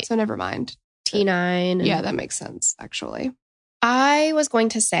 Right. So never mind. T9. Yeah, that makes sense, actually. I was going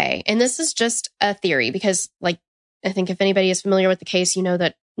to say, and this is just a theory because, like, I think if anybody is familiar with the case, you know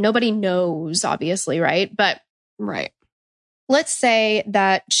that nobody knows, obviously, right? But right. Let's say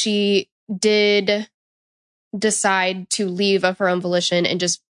that she did decide to leave of her own volition and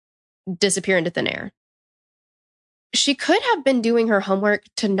just disappear into thin air. She could have been doing her homework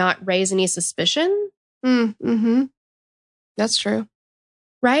to not raise any suspicion. Mm-hmm. That's true.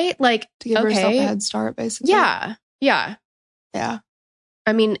 Right? Like, to give herself a head start, basically. Yeah.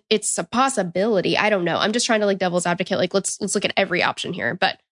 I mean, it's a possibility. I don't know. I'm just trying to like devil's advocate. Like, let's look at every option here.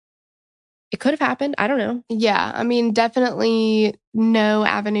 But it could have happened. I don't know. Yeah. I mean, definitely no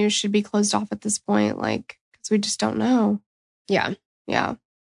avenues should be closed off at this point. Like, because we just don't know. Yeah.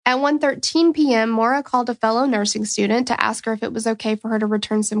 At 1:13 p.m., Maura called a fellow nursing student to ask her if it was okay for her to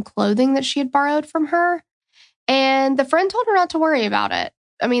return some clothing that she had borrowed from her. And the friend told her not to worry about it.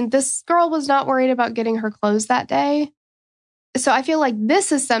 I mean, this girl was not worried about getting her clothes that day. So I feel like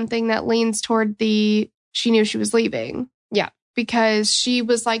this is something that leans toward she knew she was leaving. Yeah. Because she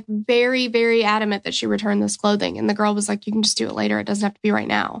was like very, very adamant that she returned this clothing. And the girl was like, you can just do it later. It doesn't have to be right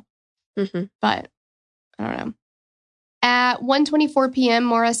now. Mm-hmm. But I don't know. At 1:24 p.m.,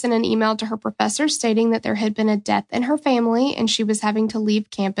 Maura sent an email to her professor stating that there had been a death in her family and she was having to leave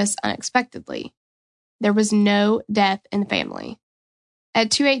campus unexpectedly. There was no death in the family. At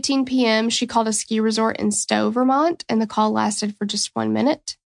 2:18 p.m., she called a ski resort in Stowe, Vermont, and the call lasted for just 1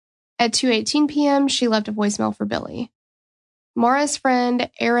 minute. At 2:18 p.m., she left a voicemail for Billy. Maura's friend,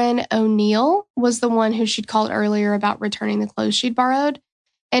 Erin O'Neill, was the one who she'd called earlier about returning the clothes she'd borrowed.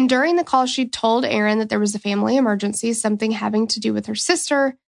 And during the call, she told Erin that there was a family emergency, something having to do with her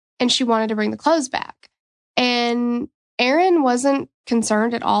sister, and she wanted to bring the clothes back. And Erin wasn't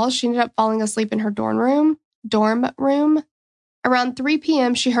concerned at all. She ended up falling asleep in her dorm room. Around 3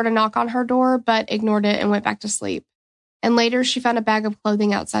 p.m., she heard a knock on her door, but ignored it and went back to sleep. And later, she found a bag of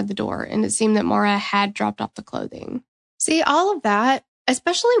clothing outside the door, and it seemed that Maura had dropped off the clothing. See, all of that,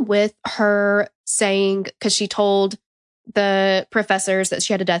 especially with her saying, because she told the professors that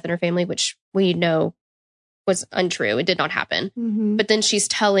she had a death in her family, which we know was untrue. It did not happen. Mm-hmm. But then she's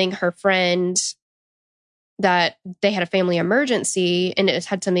telling her friend that they had a family emergency and it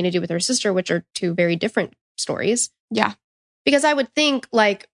had something to do with her sister, which are two very different stories. Yeah. Because I would think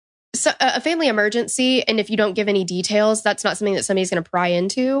like a family emergency, and if you don't give any details, that's not something that somebody's going to pry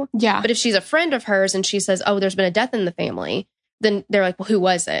into. Yeah. But if she's a friend of hers and she says, oh, there's been a death in the family, then they're like, well, who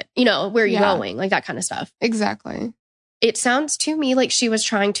was it? You know, where are you going? Like that kind of stuff. Exactly. It sounds to me like she was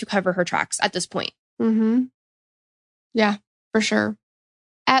trying to cover her tracks at this point. Mm-hmm. Yeah, for sure.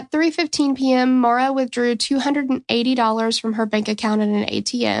 At 3:15 p.m., Maura withdrew $280 from her bank account at an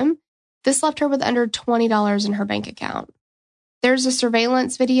ATM. This left her with under $20 in her bank account. There's a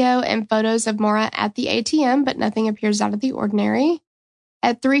surveillance video and photos of Maura at the ATM, but nothing appears out of the ordinary.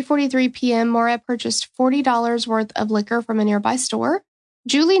 At 3:43 p.m., Maura purchased $40 worth of liquor from a nearby store.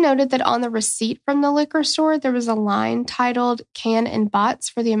 Julie noted that on the receipt from the liquor store, there was a line titled "Can and Bots"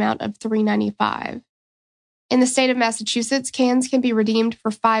 for the amount of $3.95. In the state of Massachusetts, cans can be redeemed for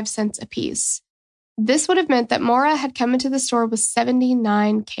 5 cents apiece. This would have meant that Maura had come into the store with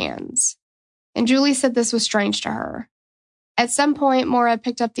 79 cans. And Julie said this was strange to her. At some point, Maura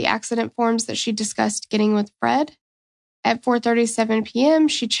picked up the accident forms that she discussed getting with Fred. At 4:37 p.m.,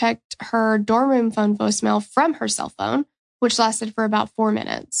 she checked her dorm room phone voicemail from her cell phone, which lasted for about 4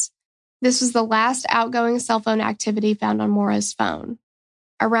 minutes. This was the last outgoing cell phone activity found on Maura's phone.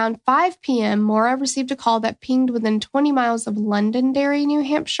 Around 5 p.m., Maura received a call that pinged within 20 miles of Londonderry, New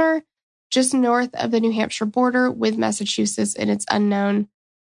Hampshire, just north of the New Hampshire border with Massachusetts, and it's unknown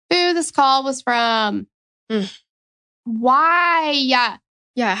who this call was from. Why?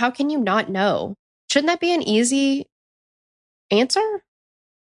 Yeah, how can you not know? Shouldn't that be an easy answer?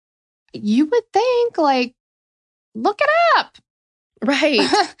 You would think, like, look it up. Right.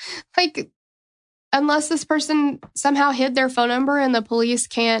 Like, unless this person somehow hid their phone number and the police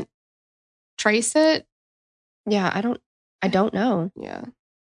can't trace it. Yeah, I don't know. Yeah.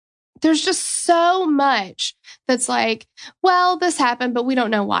 There's just so much that's like, well, this happened, but we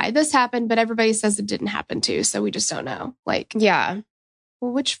don't know why. This happened, but everybody says it didn't happen too, so we just don't know. Like, yeah.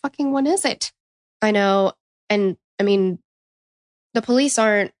 Well, which fucking one is it? I know. And I mean, the police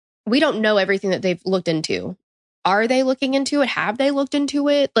we don't know everything that they've looked into. Are they looking into it? Have they looked into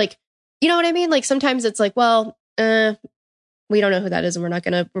it? Like, you know what I mean? Like sometimes it's like, well, we don't know who that is and we're not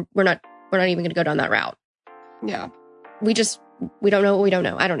even gonna go down that route. Yeah. We don't know what we don't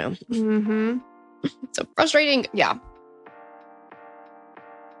know. I don't know. Mm-hmm. So frustrating. Yeah.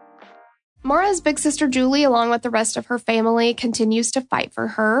 Maura's big sister Julie, along with the rest of her family, continues to fight for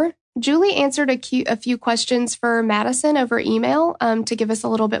her. Julie answered a few questions for Madison over email to give us a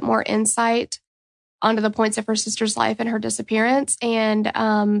little bit more insight onto the points of her sister's life and her disappearance. And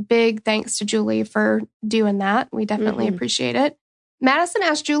big thanks to Julie for doing that. We definitely appreciate it. Madison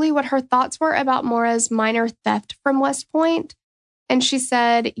asked Julie what her thoughts were about Maura's minor theft from West Point. And she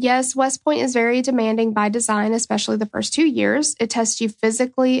said, yes, West Point is very demanding by design, especially the first 2 years. It tests you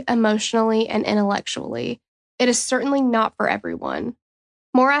physically, emotionally, and intellectually. It is certainly not for everyone.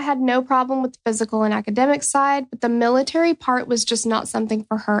 Maura had no problem with the physical and academic side, but the military part was just not something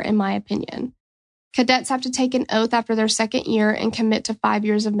for her, in my opinion. Cadets have to take an oath after their second year and commit to 5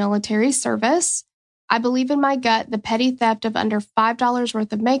 years of military service. I believe in my gut the petty theft of under $5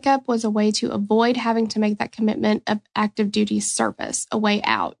 worth of makeup was a way to avoid having to make that commitment of active duty service, a way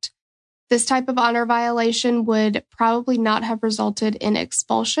out. This type of honor violation would probably not have resulted in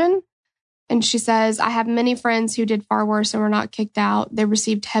expulsion. And she says, I have many friends who did far worse and were not kicked out. They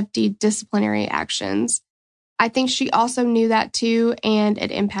received hefty disciplinary actions. I think she also knew that too, and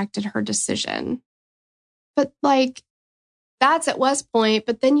it impacted her decision. But like, that's at West Point,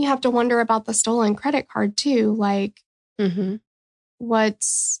 but then you have to wonder about the stolen credit card too. Like, I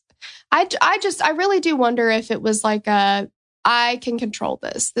really do wonder if it was like I can control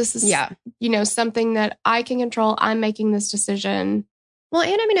this. This is, something that I can control. I'm making this decision. Well,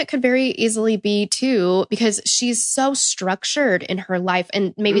 and I mean, it could very easily be too, because she's so structured in her life.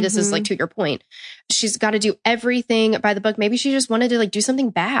 And maybe this is like to your point. She's got to do everything by the book. Maybe she just wanted to like do something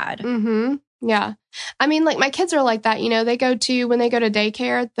bad. Mm-hmm. Yeah. I mean, like my kids are like that. You know, when they go to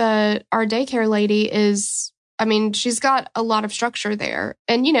daycare, our daycare lady is, I mean, she's got a lot of structure there.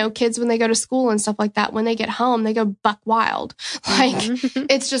 And, you know, kids, when they go to school and stuff like that, when they get home, they go buck wild. Like,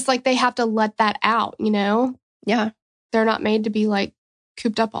 it's just like they have to let that out, you know? Yeah. They're not made to be like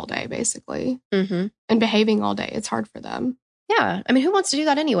cooped up all day, basically, and behaving all day. It's hard for them. Yeah. I mean, who wants to do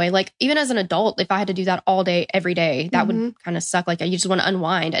that anyway? Like, even as an adult, if I had to do that all day, every day, that would kind of suck. Like, you just want to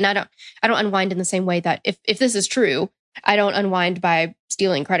unwind. And I don't unwind in the same way that if this is true, I don't unwind by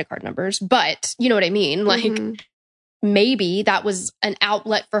stealing credit card numbers. But you know what I mean? Like, maybe that was an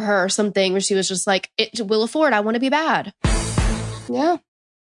outlet for her or something where she was just like, it will afford. I want to be bad. Yeah,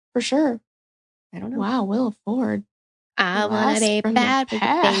 for sure. I don't know. Wow, Will Ford. I want to be bad,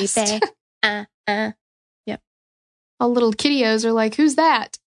 baby. Yep. All little kiddios are like, who's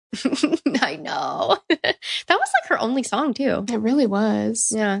that? I know. That was like her only song, too. It really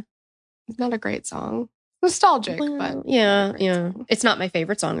was. Yeah. It's not a great song. Nostalgic, but... Yeah. It's not my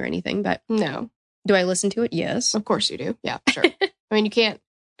favorite song or anything, but... No. Do I listen to it? Yes. Of course you do. Yeah, sure. I mean, you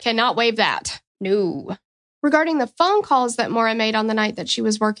cannot waive that. No. Regarding the phone calls that Maura made on the night that she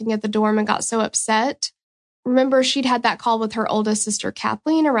was working at the dorm and got so upset, remember she'd had that call with her oldest sister,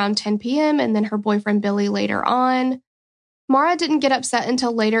 Kathleen, around 10 p.m. and then her boyfriend, Billy, later on. Maura didn't get upset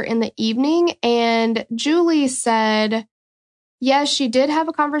until later in the evening, and Julie said, yes, she did have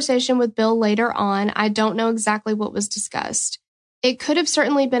a conversation with Bill later on. I don't know exactly what was discussed. It could have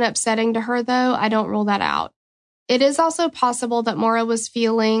certainly been upsetting to her, though. I don't rule that out. It is also possible that Maura was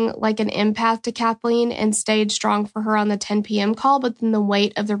feeling like an empath to Kathleen and stayed strong for her on the 10 p.m. call, but then the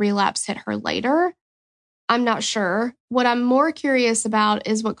weight of the relapse hit her later. I'm not sure. What I'm more curious about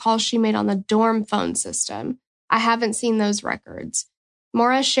is what calls she made on the dorm phone system. I haven't seen those records.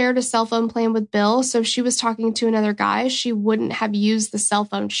 Maura shared a cell phone plan with Bill, so if she was talking to another guy, she wouldn't have used the cell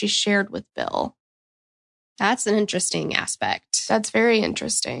phone she shared with Bill. That's an interesting aspect. That's very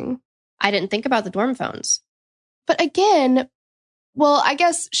interesting. I didn't think about the dorm phones. But again, well, I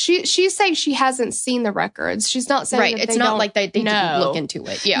guess she's saying she hasn't seen the records. She's not saying right. That it's not like they didn't look into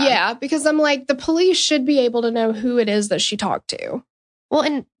it. Yeah. Yeah, because I'm like, the police should be able to know who it is that she talked to. Well,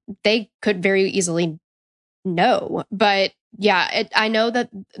 and they could very easily know. But yeah, I know that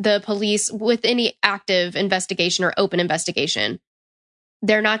the police, with any active investigation or open investigation,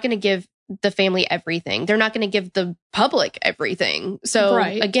 they're not going to give the family everything. They're not going to give the public everything. So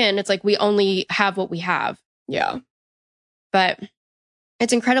again, it's like we only have what we have. Yeah. But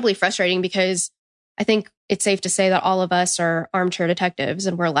it's incredibly frustrating because I think it's safe to say that all of us are armchair detectives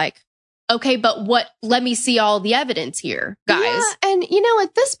and we're like, okay, but let me see all the evidence here, guys. Yeah, and you know,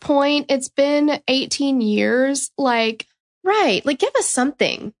 at this point, it's been 18 years. Like, right. Like, give us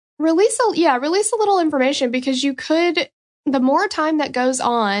something. Release a little information, because the more time that goes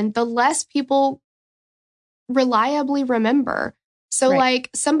on, the less people reliably remember. So like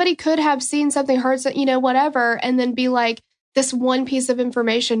somebody could have seen something, heard, you know, whatever, and then be like, this one piece of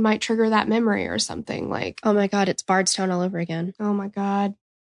information might trigger that memory or something. Like, oh my God, it's Bardstown all over again. Oh my God.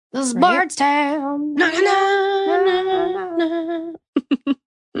 This is Bardstown. Na, na, na, na.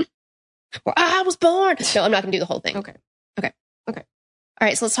 Where I was born. No, I'm not going to do the whole thing. Okay. All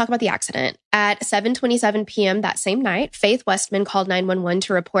right, so let's talk about the accident. At 7:27 p.m. that same night, Faith Westman called 911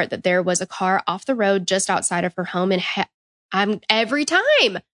 to report that there was a car off the road just outside of her home in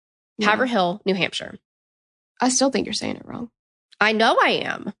Haverhill, New Hampshire. I still think you're saying it wrong. I know I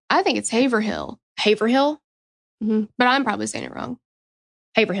am. I think it's Haverhill. Haverhill? Mm-hmm. But I'm probably saying it wrong.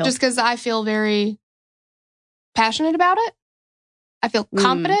 Haverhill. Just because I feel very passionate about it. I feel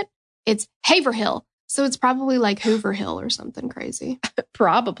confident. It's Haverhill. So it's probably like Hoover Hill or something crazy.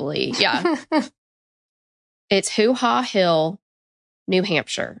 Probably, yeah. It's Hoo-Ha Hill, New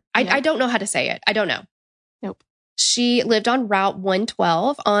Hampshire. I don't know how to say it. I don't know. Nope. She lived on Route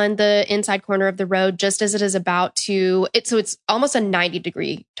 112 on the inside corner of the road, just as it is about to... So it's almost a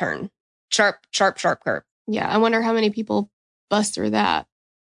 90-degree turn. Sharp curve. Yeah, I wonder how many people bust through that.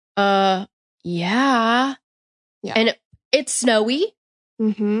 Yeah. And it's snowy.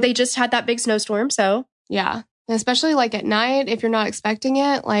 Mm-hmm. They just had that big snowstorm, so... Yeah. And especially like at night, if you're not expecting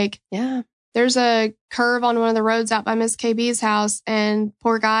it, like... Yeah. There's a curve on one of the roads out by Miss KB's house, and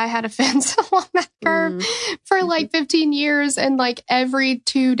poor guy had a fence along that curve for like 15 years. And like every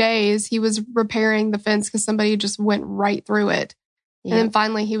 2 days he was repairing the fence because somebody just went right through it. Yeah. And then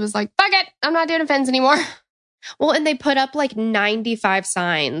finally he was like, fuck it, I'm not doing a fence anymore. Well, and they put up like 95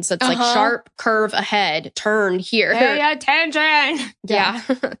 signs. That's like sharp curve ahead, turn here. Pay attention. Yeah.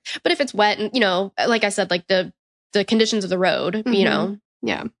 But if it's wet and, like I said, like the conditions of the road,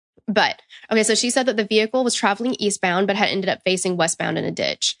 Yeah. But, okay, so she said that the vehicle was traveling eastbound, but had ended up facing westbound in a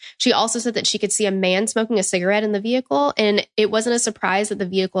ditch. She also said that she could see a man smoking a cigarette in the vehicle, and it wasn't a surprise that the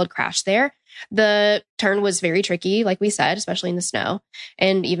vehicle had crashed there. The turn was very tricky, like we said, especially in the snow,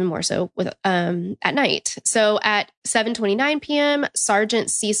 and even more so with at night. So at 7:29 p.m., Sergeant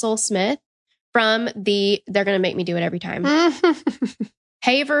Cecil Smith from they're going to make me do it every time,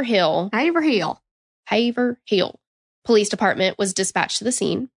 Haverhill Police Department was dispatched to the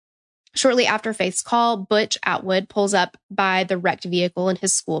scene. Shortly after Faith's call, Butch Atwood pulls up by the wrecked vehicle in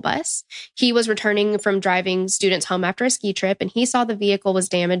his school bus. He was returning from driving students home after a ski trip, and he saw the vehicle was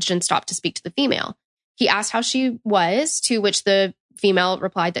damaged and stopped to speak to the female. He asked how she was, to which the female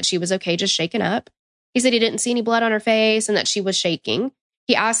replied that she was okay, just shaken up. He said he didn't see any blood on her face and that she was shaking.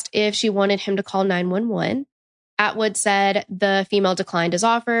 He asked if she wanted him to call 911. Atwood said the female declined his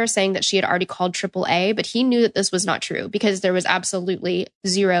offer, saying that she had already called AAA, but he knew that this was not true because there was absolutely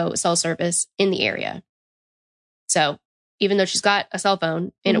zero cell service in the area. So even though she's got a cell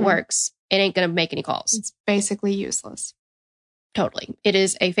phone and it works, it ain't going to make any calls. It's basically useless. Totally. It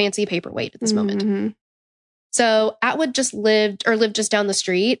is a fancy paperweight at this moment. So Atwood lived just down the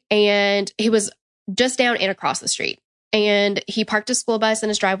street, and he was just down and across the street. And he parked his school bus in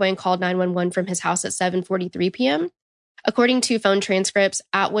his driveway and called 911 from his house at 7:43 p.m. According to phone transcripts,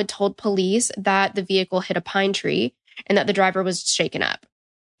 Atwood told police that the vehicle hit a pine tree and that the driver was shaken up.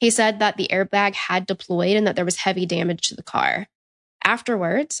 He said that the airbag had deployed and that there was heavy damage to the car.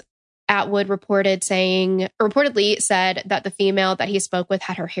 Afterwards, Atwood reportedly said that the female that he spoke with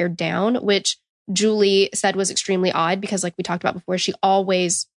had her hair down, which Julie said was extremely odd because, like we talked about before, she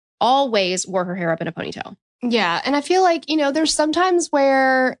always wore her hair up in a ponytail. Yeah. And I feel like, there's sometimes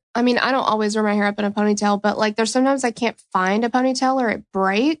where, I don't always wear my hair up in a ponytail, but like there's sometimes I can't find a ponytail or it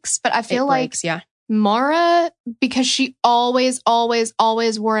breaks. But I feel Maura, because she always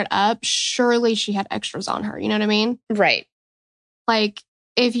wore it up, surely she had extras on her. You know what I mean? Right. Like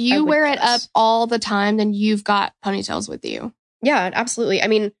if you wear it up all the time, then you've got ponytails with you. Yeah, absolutely.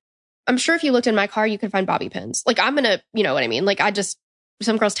 I'm sure if you looked in my car, you could find bobby pins. Like I'm going to, you know what I mean? Like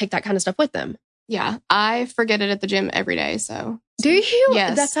some girls take that kind of stuff with them. Yeah, I forget it at the gym every day. So do you?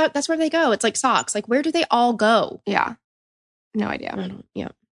 Yes, that's where they go. It's like socks. Like where do they all go? Yeah, no idea.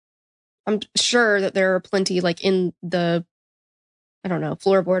 I'm sure that there are plenty like in the,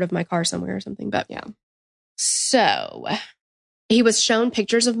 floorboard of my car somewhere or something. But yeah. So he was shown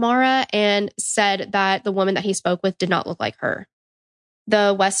pictures of Maura and said that the woman that he spoke with did not look like her.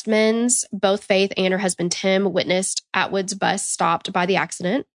 The Westmans, both Faith and her husband Tim, witnessed Atwood's bus stopped by the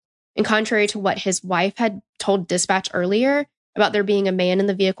accident. And contrary to what his wife had told dispatch earlier about there being a man in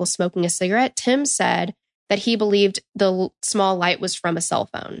the vehicle smoking a cigarette, Tim said that he believed the small light was from a cell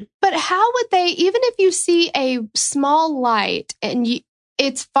phone. But how would they, even if you see a small light and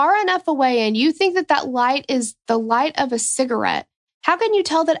it's far enough away and you think that light is the light of a cigarette, how can you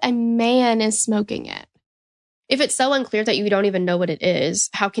tell that a man is smoking it? If it's so unclear that you don't even know what it is,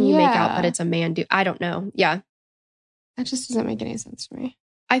 how can you make out that it's a man? I don't know. Yeah. That just doesn't make any sense to me.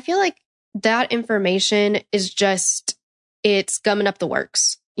 I feel like that information is it's gumming up the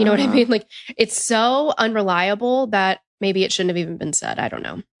works. You know what I mean? Like, it's so unreliable that maybe it shouldn't have even been said. I don't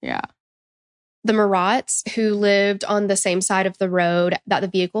know. Yeah. The Marats, who lived on the same side of the road that the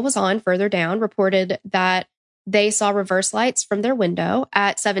vehicle was on further down, reported that they saw reverse lights from their window.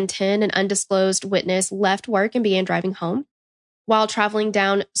 At 7:10, an undisclosed witness left work and began driving home. While traveling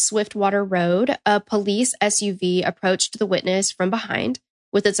down Swiftwater Road, a police SUV approached the witness from behind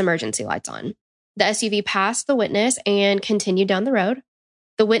with its emergency lights on. The SUV passed the witness and continued down the road.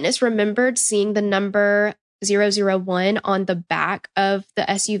 The witness remembered seeing the number 001 on the back of the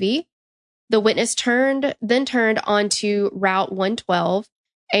SUV. The witness turned onto Route 112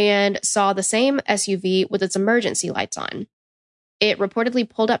 and saw the same SUV with its emergency lights on. It reportedly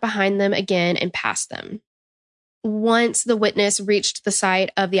pulled up behind them again and passed them. Once the witness reached the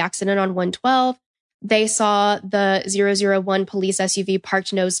site of the accident on 112, they saw the 001 police SUV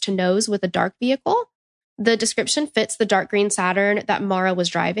parked nose to nose with a dark vehicle. The description fits the dark green Saturn that Maura was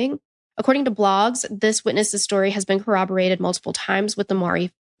driving. According to blogs, this witness's story has been corroborated multiple times with the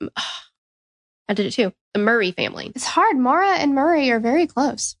Murray. I did it too. The Murray family. It's hard. Maura and Murray are very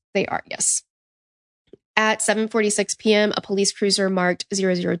close. They are, yes. At 7:46 p.m., a police cruiser marked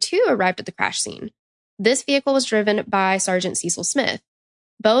 002 arrived at the crash scene. This vehicle was driven by Sergeant Cecil Smith.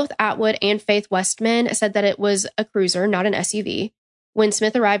 Both Atwood and Faith Westman said that it was a cruiser, not an SUV. When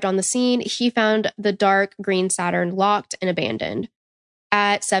Smith arrived on the scene, he found the dark green Saturn locked and abandoned.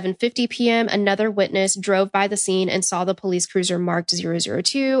 At 7:50 p.m., another witness drove by the scene and saw the police cruiser marked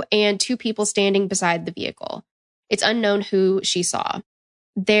 002 and 2 people standing beside the vehicle. It's unknown who she saw.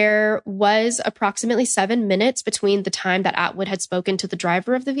 There was approximately 7 minutes between the time that Atwood had spoken to the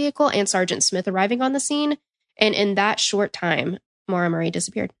driver of the vehicle and Sergeant Smith arriving on the scene. And in that short time, Maura Murray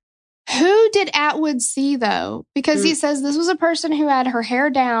disappeared. Who did Atwood see, though? Because he says this was a person who had her hair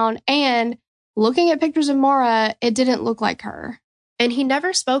down, and looking at pictures of Maura, it didn't look like her. And he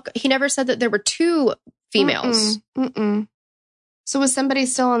never spoke. He never said that there were 2 females. So was somebody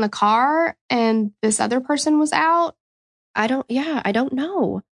still in the car and this other person was out? I don't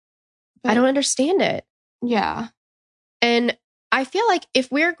know. But I don't understand it. Yeah. And I feel like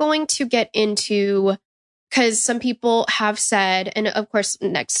if we're going to get into, because some people have said, and of course, the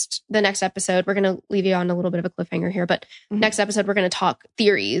next episode, we're going to leave you on a little bit of a cliffhanger here, but next episode, we're going to talk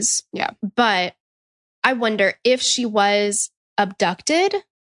theories. Yeah. But I wonder if she was abducted,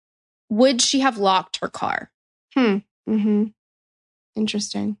 would she have locked her car?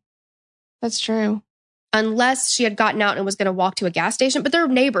 Interesting. That's true. Unless she had gotten out and was going to walk to a gas station, but they're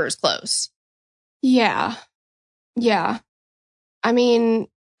neighbors close. Yeah. I mean,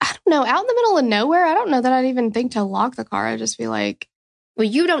 I don't know. Out in the middle of nowhere, I don't know that I'd even think to lock the car. I'd just be like... Well,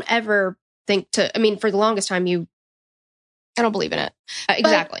 you don't ever think to... I mean, for the longest time, I don't believe in it.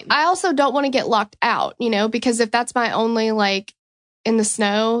 Exactly. But I also don't want to get locked out, because if that's my only, like, in the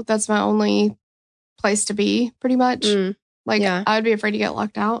snow, that's my only place to be, pretty much. I would be afraid to get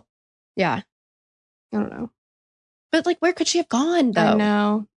locked out. Yeah. I don't know. But, like, where could she have gone,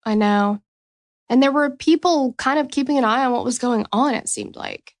 though? I know. And there were people kind of keeping an eye on what was going on, it seemed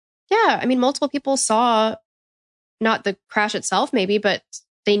like. Yeah. I mean, multiple people saw not the crash itself, maybe, but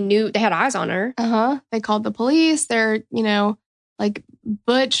they knew they had eyes on her. They called the police. They're, like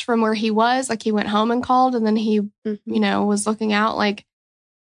Butch from where he was, like he went home and called, and then he, was looking out. Like,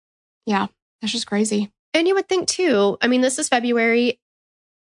 yeah, that's just crazy. And you would think, too, I mean, this is February.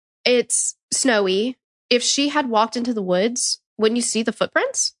 It's snowy. If she had walked into the woods, wouldn't you see the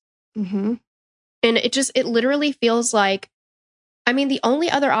footprints? And it literally feels like, I mean, the only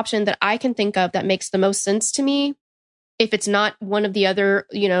other option that I can think of that makes the most sense to me, if it's not one of the other,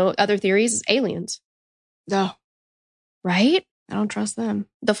 other theories, is aliens. No. Right? I don't trust them.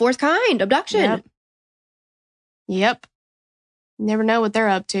 The 4th kind, abduction. Yep. Never know what they're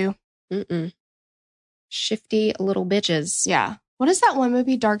up to. Shifty little bitches. Yeah. What is that one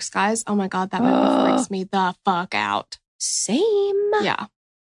movie, Dark Skies? Oh my God, that movie freaks me the fuck out. Same. Yeah.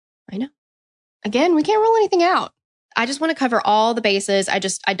 I know. Again, we can't rule anything out. I just want to cover all the bases. I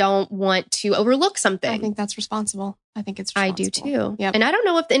don't want to overlook something. I think that's responsible. I think it's responsible. I do too. Yep. And I don't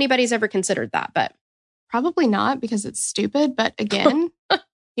know if anybody's ever considered that, but. Probably not, because it's stupid. But again,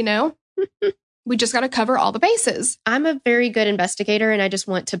 we just got to cover all the bases. I'm a very good investigator, and I just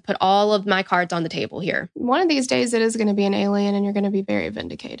want to put all of my cards on the table here. One of these days, it is going to be an alien, and you're going to be very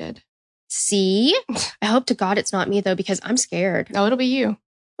vindicated. See? I hope to God it's not me, though, because I'm scared. No, it'll be you.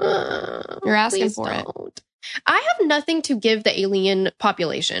 You're asking for it. I have nothing to give the alien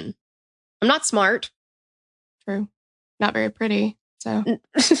population. I'm not smart. True. Not very pretty. So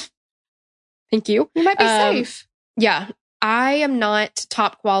thank you. You might be safe. Yeah. I am not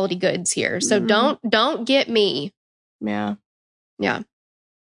top quality goods here. So don't get me. Yeah. Yeah.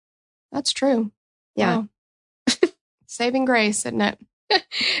 That's true. Yeah. Wow. Saving grace, isn't it?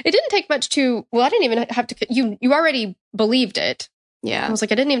 It didn't take much to, well, I didn't even have to, you already believed it. Yeah. I was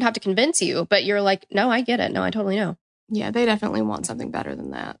like, I didn't even have to convince you, but you're like, no, I get it. No, I totally know. Yeah, they definitely want something better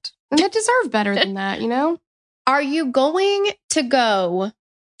than that. And they deserve better than that, Are you going to go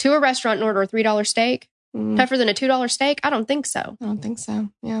to a restaurant and order a $3 steak? Tougher than a $2 steak? I don't think so. I don't think so.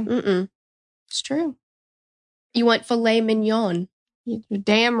 Yeah. It's true. You want filet mignon. You're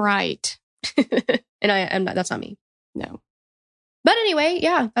damn right. And I'm not, that's not me. No. But anyway,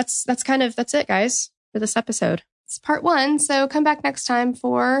 yeah, that's it, guys, for this episode. It's part 1. So come back next time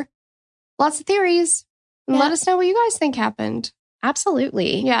for lots of theories and let us know what you guys think happened.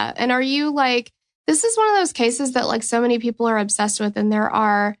 Absolutely. Yeah. And are you like, this is one of those cases that like so many people are obsessed with. And there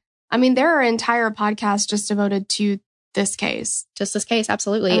are entire podcasts just devoted to this case. Just this case.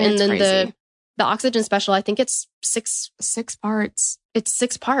 Absolutely. And then crazy. The oxygen special, I think it's six parts. It's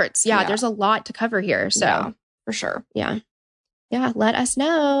 6 parts. Yeah. There's a lot to cover here. So yeah, for sure. Yeah. Yeah. Let us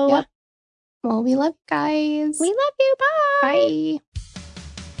know. Yep. Well, we love you guys. We love you. Bye.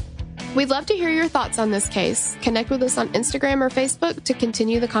 Bye. We'd love to hear your thoughts on this case. Connect with us on Instagram or Facebook to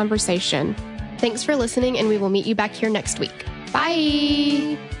continue the conversation. Thanks for listening, and we will meet you back here next week.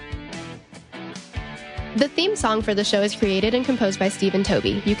 Bye. The theme song for the show is created and composed by Stephen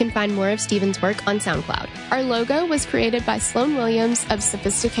Toby. You can find more of Stephen's work on SoundCloud. Our logo was created by Sloan Williams of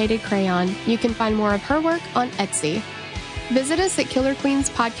Sophisticated Crayon. You can find more of her work on Etsy. Visit us at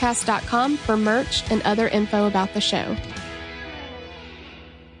killerqueenspodcast.com for merch and other info about the show.